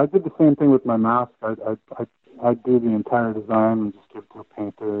 So because I did the same thing with my mask. I do the entire design and just give it to a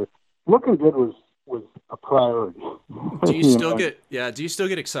painter. Looking good was a priority. Do you still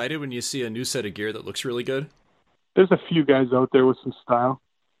get excited when you see a new set of gear that looks really good? There's a few guys out there with some style,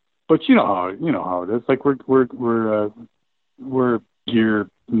 but you know how it is. Like we're gear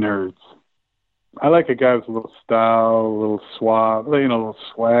nerds. I like a guy with a little style, a little suave, a little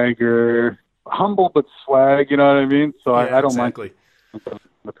swagger, humble but swag. You know what I mean? So yeah, I don't mind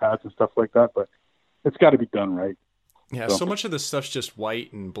the pads and stuff like that, but it's got to be done right. Yeah, so much of this stuff's just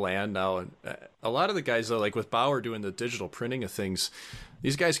white and bland now, and a lot of the guys, though, like with Bauer doing the digital printing of things,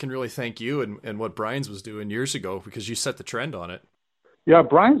 these guys can really thank you and what Brian's was doing years ago because you set the trend on it. Yeah,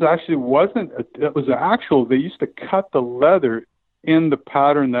 Brian's actually wasn't. It was actual. They used to cut the leather in the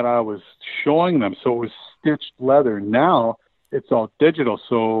pattern that I was showing them, so it was stitched leather. Now it's all digital.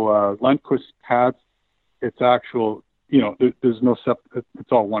 So Lundqvist pads, it's actual. There's no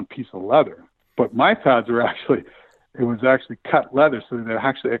it's all one piece of leather. But my pads were actually. It was actually cut leather, so they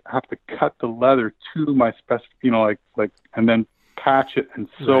actually have to cut the leather to my and then patch it and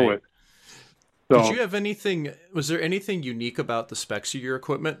sew it. So, did you have anything? Was there anything unique about the specs of your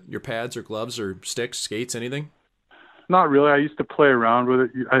equipment, your pads or gloves or sticks, skates, anything? Not really. I used to play around with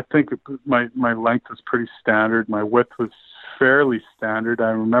it. I think my length was pretty standard. My width was fairly standard.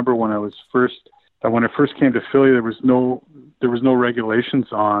 I remember when I first came to Philly, there was no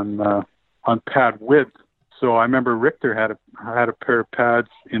regulations on pad width. So I remember Richter had a pair of pads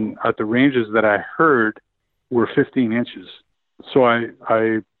at the ranges that I heard were 15 inches. So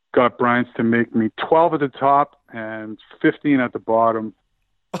I got Brian's to make me 12 at the top and 15 at the bottom.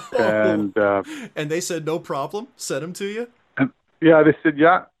 And they said no problem. Sent them to you. And yeah, they said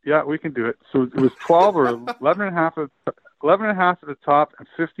yeah, we can do it. So it was 12 or 11 and a half at the top and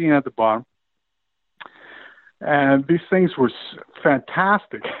 15 at the bottom. And these things were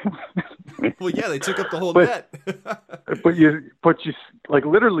fantastic. Well, yeah, they took up the whole net. but you like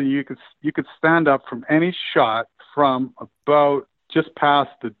literally you could stand up from any shot from about just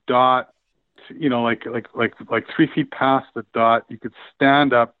past the dot, like 3 feet past the dot. You could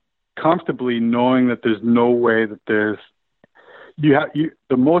stand up comfortably, knowing that there's no way that the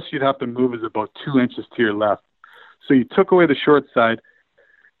most you'd have to move is about 2 inches to your left. So you took away the short side,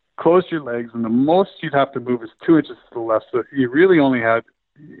 closed your legs, and the most you'd have to move is 2 inches to the left. So you really only had,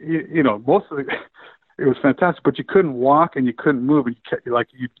 most of it it was fantastic, but you couldn't walk and you couldn't move.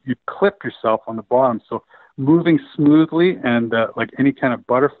 You'd clip yourself on the bottom. So moving smoothly and like any kind of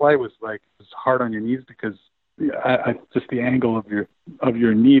butterfly was hard on your knees because just the angle of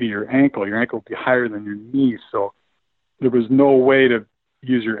your knee to your ankle would be higher than your knee. So there was no way to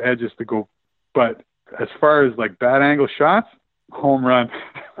use your edges to go. But as far as like bad angle shots, home run.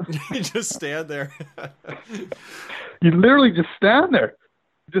 You just stand there. You literally just stand there.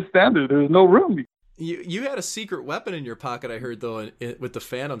 There's no room. You had a secret weapon in your pocket, I heard, though, with the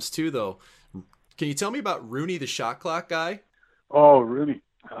Phantoms, too, though. Can you tell me about Rooney, the shot clock guy? Oh, Rooney.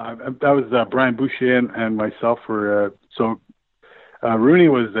 That was Brian Boucher and myself. Rooney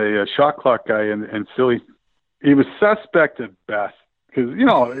was a shot clock guy in Philly. He was suspect at best because,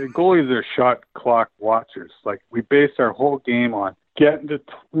 goalies are shot clock watchers. Like, we based our whole game on getting to,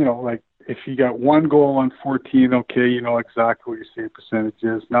 if you got one goal on 14, okay, you know exactly what your save percentage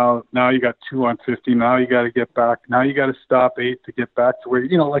is. Now you got 2 on 50. Now you got to get back. Now you got to stop 8 to get back to where,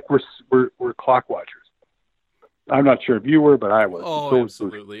 we're clock watchers. I'm not sure if you were, but I was. Oh,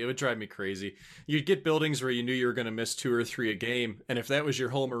 absolutely. It would drive me crazy. You'd get buildings where you knew you were going to miss 2 or 3 a game. And if that was your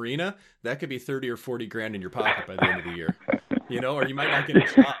home arena, that could be 30 or 40 grand in your pocket by the end of the year, or you might not get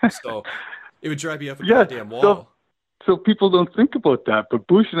a job. So it would drive you up a goddamn wall. So people don't think about that, but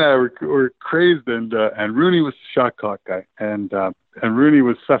Bush and I were crazed, and Rooney was the shot clock guy, and Rooney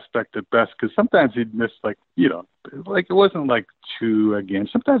was suspect at best because sometimes he'd miss it wasn't like 2 a game.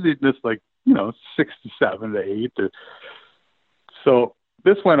 Sometimes he'd miss 6 to 7 to 8. So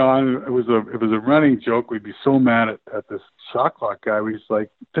this went on. It was a running joke. We'd be so mad at this shot clock guy. We was like,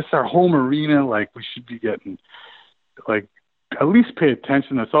 this is our home arena. Like, we should be getting at least pay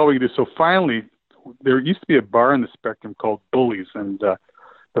attention. That's all we do. So finally, there used to be a bar in the Spectrum called Bullies, and the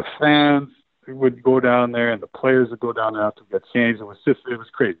fans would go down there and the players would go down there after we got changed. It was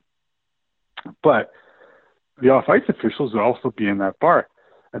crazy. But the off-ice officials would also be in that bar.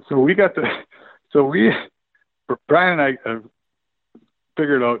 And so Brian and I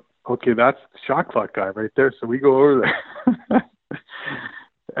figured out, okay, that's the shot clock guy right there. So we go over there.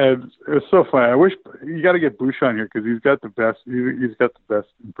 And it was so funny. I wish you got to get Bush on here because he's got the best. He's got the best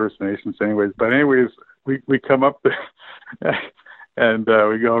impersonations, anyways. But anyways, we come up there and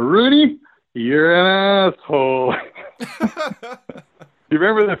we go, Rooney, you're an asshole. You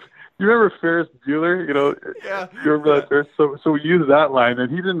remember Ferris Bueller? Yeah. You remember that Ferris? So we used that line, and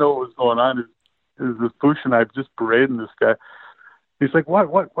he didn't know what was going on. It was this Bush and I just berating this guy. He's like,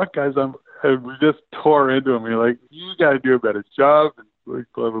 what guys? And we just tore into him. We're like, you got to do a better job. And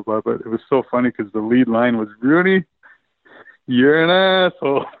blah, blah, blah. But it was so funny because the lead line was, Rooney, you're an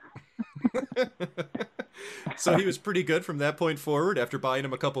asshole. So he was pretty good from that point forward after buying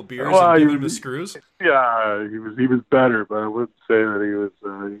him a couple beers and giving him the screws? Yeah, he was better, but I wouldn't say that he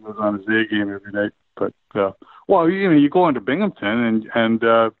was on his A game every night. But, you go into Binghamton and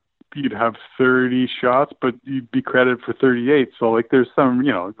you'd have 30 shots, but you'd be credited for 38. So, there's some,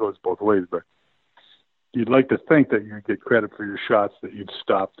 it goes both ways, but you'd like to think that you'd get credit for your shots that you'd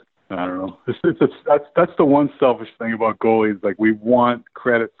stopped. I don't know. That's the one selfish thing about goalies. Like, we want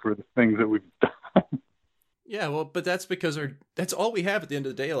credit for the things that we've done. Yeah, well, but that's because that's all we have at the end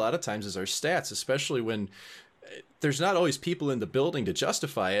of the day. A lot of times is our stats, especially when there's not always people in the building to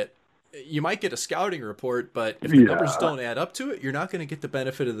justify it. You might get a scouting report, but if the numbers don't add up to it, you're not going to get the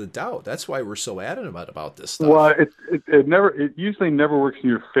benefit of the doubt. That's why we're so adamant about this stuff. Well, it usually never works in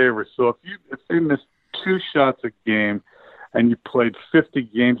your favor. So if you miss 2 shots a game and you played 50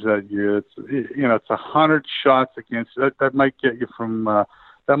 games that year, it's 100 shots against that might get you from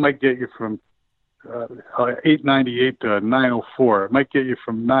 898 to 904. It might get you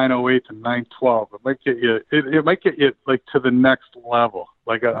from 908 to 912. It might get you to the next level.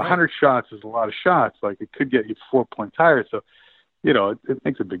 100 shots is a lot of shots. It could get you 4 points higher. So, it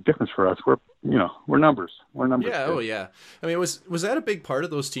makes a big difference for us. We're numbers. We're numbers. Yeah. Oh yeah. I mean, was that a big part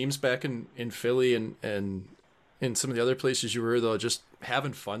of those teams back in Philly and in some of the other places you were, though, just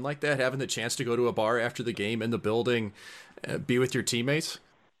having fun like that, having the chance to go to a bar after the game in the building, be with your teammates?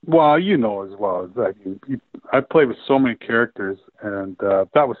 Well, as well as that, I played with so many characters, and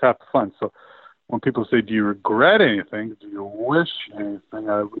that was half the fun. So when people say, do you regret anything? Do you wish anything?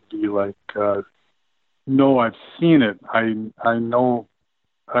 I would be like, no, I've seen it. I know.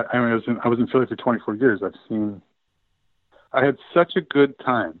 I was in Philly for 24 years. I had such a good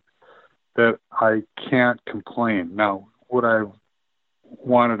time that I can't complain. Now, would I have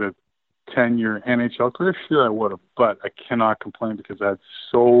wanted a 10-year NHL career? Sure, I would have, but I cannot complain because I had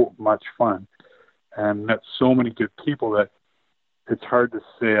so much fun and met so many good people that it's hard to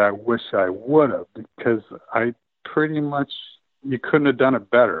say I wish I would have, because I pretty much, you couldn't have done it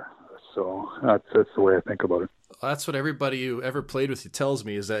better. So that's the way I think about it. That's what everybody who ever played with you tells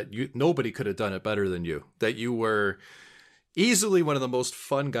me, is that nobody could have done it better than you, that you were easily one of the most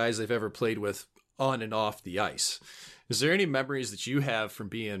fun guys I've ever played with on and off the ice. Is there any memories that you have from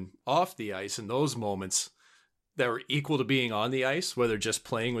being off the ice in those moments that were equal to being on the ice, whether just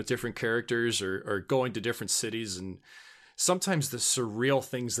playing with different characters or going to different cities, and sometimes the surreal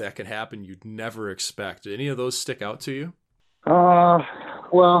things that can happen you'd never expect? Did any of those stick out to you?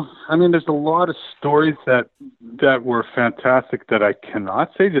 Well, I mean, there's a lot of stories that were fantastic that I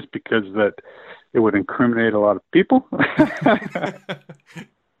cannot say just because that it would incriminate a lot of people.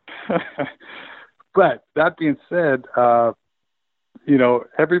 But that being said,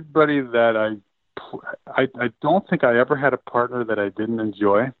 everybody that I don't think I ever had a partner that I didn't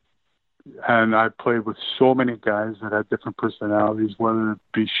enjoy. And I played with so many guys that had different personalities, whether it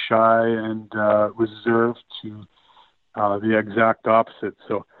be shy and reserved to the exact opposite.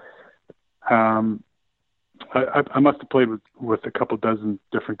 So I must have played with a couple dozen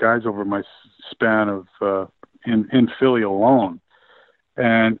different guys over my span of in Philly alone.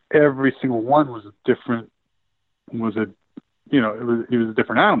 And every single one was a different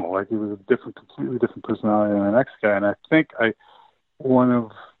animal. Like, he was a completely different personality than the next guy. And I think one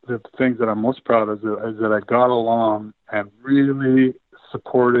of the things that I'm most proud of is that I got along and really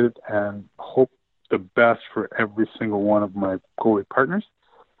supported and hoped the best for every single one of my goalie partners,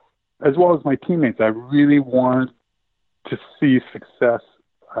 as well as my teammates. I really wanted to see success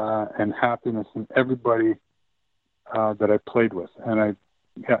and happiness in everybody that I played with. And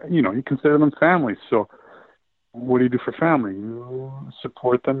you consider them family. So what do you do for family? You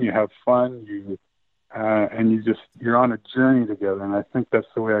support them, you have fun, and you're on a journey together. And I think that's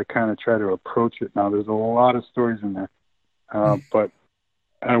the way I kind of try to approach it now. There's a lot of stories in there, but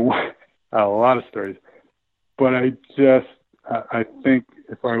a lot of stories. But I think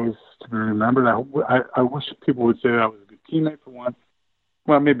if I was to be remembered, I wish people would say that I was a good teammate for one.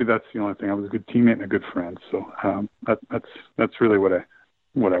 Well, maybe that's the only thing. I was a good teammate and a good friend. So that's really what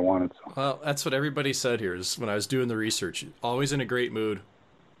I wanted. So. Well, that's what everybody said here is when I was doing the research. Always in a great mood,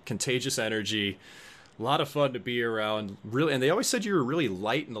 contagious energy, a lot of fun to be around. Really, and they always said you were really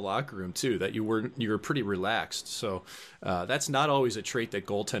light in the locker room too. That you were pretty relaxed. So that's not always a trait that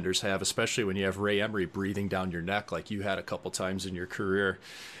goaltenders have, especially when you have Ray Emery breathing down your neck like you had a couple times in your career.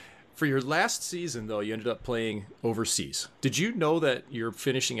 For your last season, though, you ended up playing overseas. Did you know that you're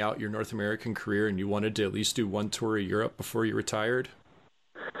finishing out your North American career and you wanted to at least do one tour of Europe before you retired?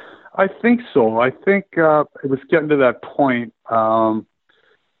 I think so. I think it was getting to that point.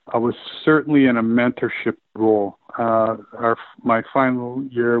 I was certainly in a mentorship role. My final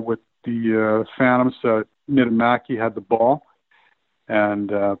year with the Phantoms, Niittymaki had the ball,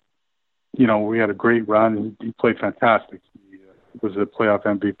 and we had a great run. He played fantastic. He was a playoff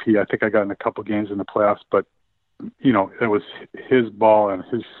MVP. I think I got in a couple games in the playoffs, but it was his ball and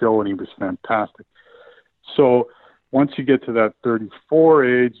his show, and he was fantastic. So once you get to that 34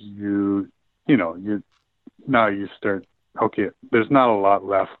 age, you start, okay, there's not a lot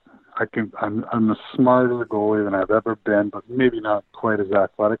left. I'm a smarter goalie than I've ever been, but maybe not quite as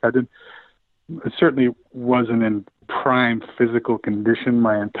athletic. I certainly wasn't in prime physical condition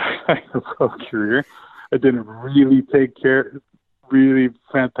my entire career. I didn't really take really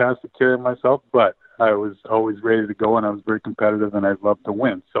fantastic care of myself, but I was always ready to go, and I was very competitive, and I loved to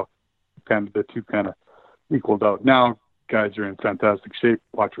win. So the two kind of equaled out. Now guys are in fantastic shape,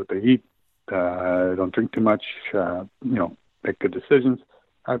 watch what they eat, don't drink too much, make good decisions.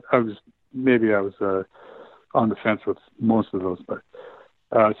 I was on the fence with most of those, but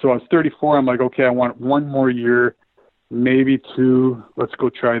so I was 34. I'm like, okay, I want one more year, maybe two. Let's go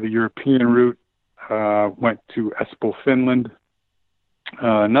try the European route. Went to Espoo, Finland.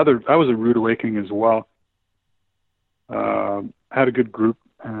 That was a rude awakening as well. Had a good group,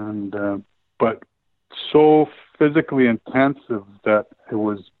 but so physically intensive that it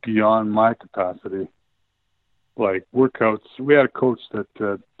was beyond my capacity. Like workouts, we had a coach that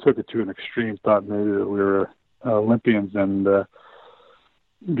took it to an extreme, thought maybe that we were Olympians, and the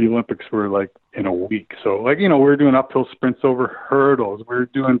Olympics were like in a week. So we were doing uphill sprints over hurdles. We were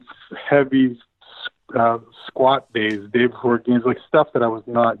doing heavy squat days, day before games, like stuff that I was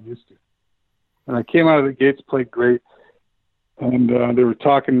not used to. And I came out of the gates, played great. And they were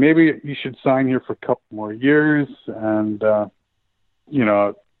talking, maybe you should sign here for a couple more years. And,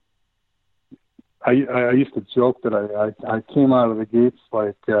 I used to joke that I came out of the gates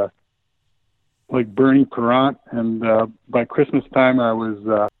like Bernie Parent. And by Christmas time, I was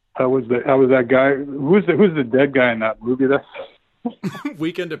that guy. Who's the dead guy in that movie?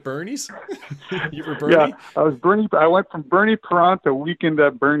 Weekend at Bernie's? You were Bernie? Yeah, I was Bernie. I went from Bernie Perron to Weekend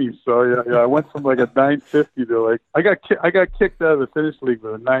at Bernie's. So yeah, I went from like a 950 to like I got kicked out of the finish league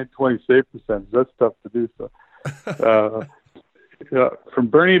with a 920 save percentage. That's tough to do. So yeah, from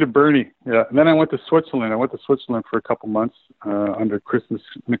Bernie to Bernie. Yeah, and then I went to Switzerland. I went to Switzerland for a couple months under Christmas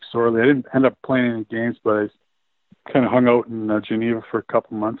McSorley. I didn't end up playing any games, but I kind of hung out in Geneva for a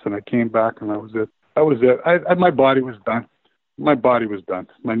couple months, and I came back, and that was it. That was it. My body was done. My body was done.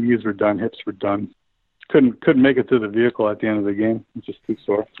 My knees were done. Hips were done. Couldn't make it to the vehicle at the end of the game. It was just too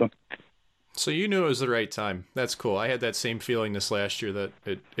sore. So you knew it was the right time. That's cool. I had that same feeling this last year that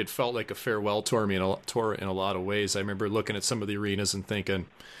it felt like a farewell tour in a lot of ways. I remember looking at some of the arenas and thinking,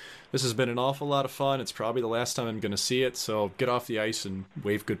 this has been an awful lot of fun. It's probably the last time I'm going to see it. So get off the ice and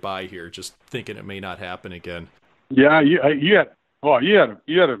wave goodbye here. Just thinking it may not happen again. Yeah, you had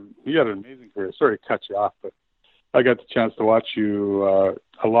an amazing career. Sorry to cut you off, but I got the chance to watch you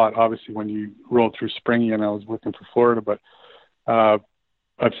a lot. Obviously, when you rolled through Springy, and I was working for Florida, but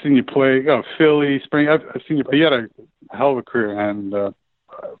I've seen you play Philly, Spring. I've seen you. You had a hell of a career, and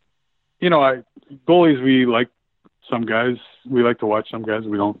goalies. We like some guys. We like to watch some guys.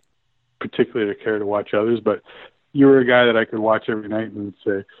 We don't particularly care to watch others. But you were a guy that I could watch every night and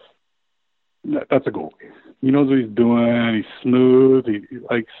say, "That's a goalie. He knows what he's doing. He's smooth.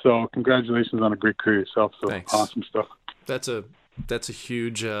 So. Congratulations on a great career yourself. So Thanks. Awesome stuff." That's a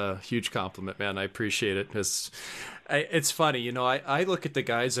huge compliment, man. I appreciate it. It's funny, I look at the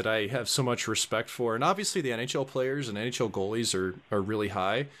guys that I have so much respect for, and obviously the NHL players and NHL goalies are really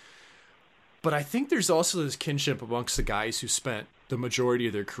high. But I think there's also this kinship amongst the guys who spent the majority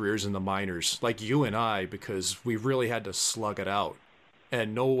of their careers in the minors, like you and I, because we really had to slug it out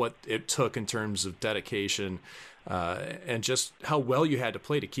and know what it took in terms of dedication and just how well you had to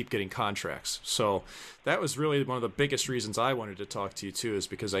play to keep getting contracts. So that was really one of the biggest reasons I wanted to talk to you too, is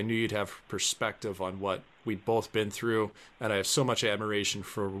because I knew you'd have perspective on what we'd both been through, and I have so much admiration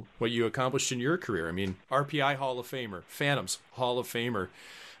for what you accomplished in your career. I mean, RPI Hall of Famer, Phantoms Hall of Famer,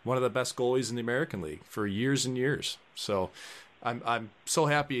 one of the best goalies in the American League for years and years. So I'm so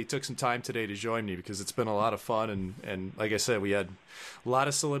happy you took some time today to join me, because it's been a lot of fun, and like I said, we had a lot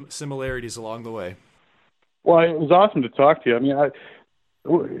of similarities along the way. Well, it was awesome to talk to you. I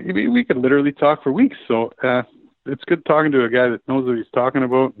mean, we could literally talk for weeks. So it's good talking to a guy that knows what he's talking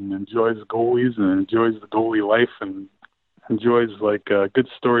about and enjoys goalies and enjoys the goalie life and enjoys good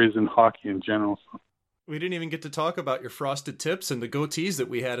stories in hockey in general. So. We didn't even get to talk about your frosted tips and the goatees that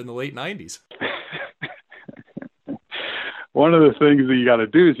we had in the late 90s. One of the things that you got to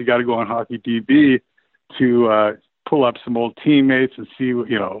do is you got to go on Hockey DB to pull up some old teammates and see,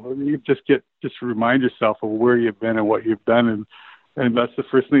 you just remind yourself of where you've been and what you've done. And that's the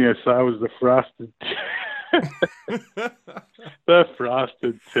first thing I saw was the frosted, the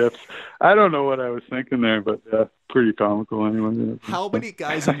frosted tips. I don't know what I was thinking there, but pretty comical anyway. How many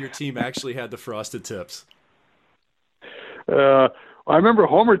guys on your team actually had the frosted tips? I remember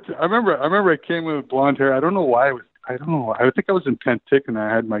Homer. I remember I came with blonde hair. I don't know why I don't know. I think I was in Penticton.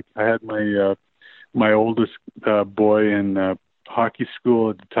 I had my oldest boy in hockey school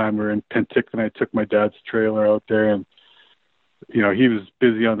at the time. We were in Penticton. I took my dad's trailer out there, and he was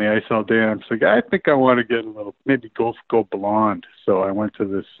busy on the ice all day. And I'm just like, I think I want to get maybe go blonde. So I went to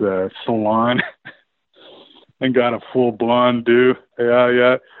this salon and got a full blonde do.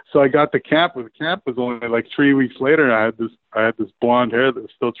 Yeah. So I got the camp. The camp was only like 3 weeks later, and I had this blonde hair that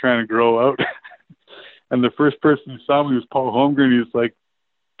was still trying to grow out. And the first person who saw me was Paul Holmgren. He was like,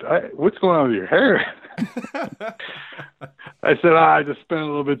 "What's going on with your hair?" I said, "I just spent a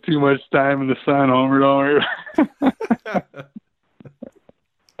little bit too much time in the sun, Homer. Don't worry."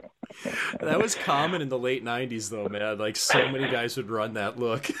 That was common in the late 90s, though, man. Like, so many guys would run that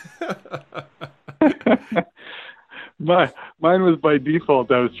look. Mine was by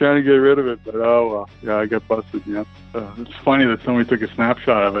default. I was trying to get rid of it, but oh well. Yeah, I got busted. Yeah, it's funny that somebody took a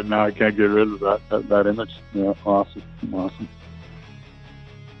snapshot of it. Now I can't get rid of that image. Yeah, awesome.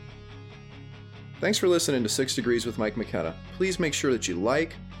 Thanks for listening to 6 Degrees with Mike McKenna. Please make sure that you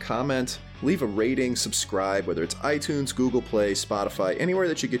like, comment, leave a rating, subscribe, whether it's iTunes, Google Play, Spotify, anywhere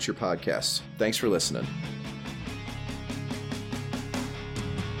that you get your podcasts. Thanks for listening.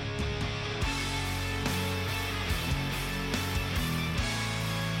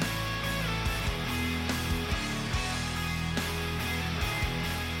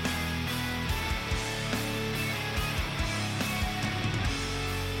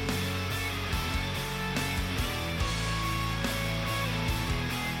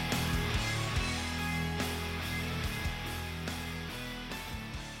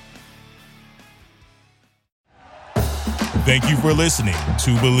 Thank you for listening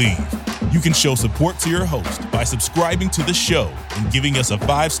to Believe. You can show support to your host by subscribing to the show and giving us a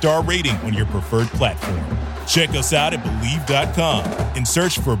 5-star rating on your preferred platform. Check us out at Believe.com and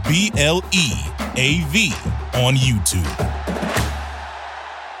search for BLEAV on YouTube.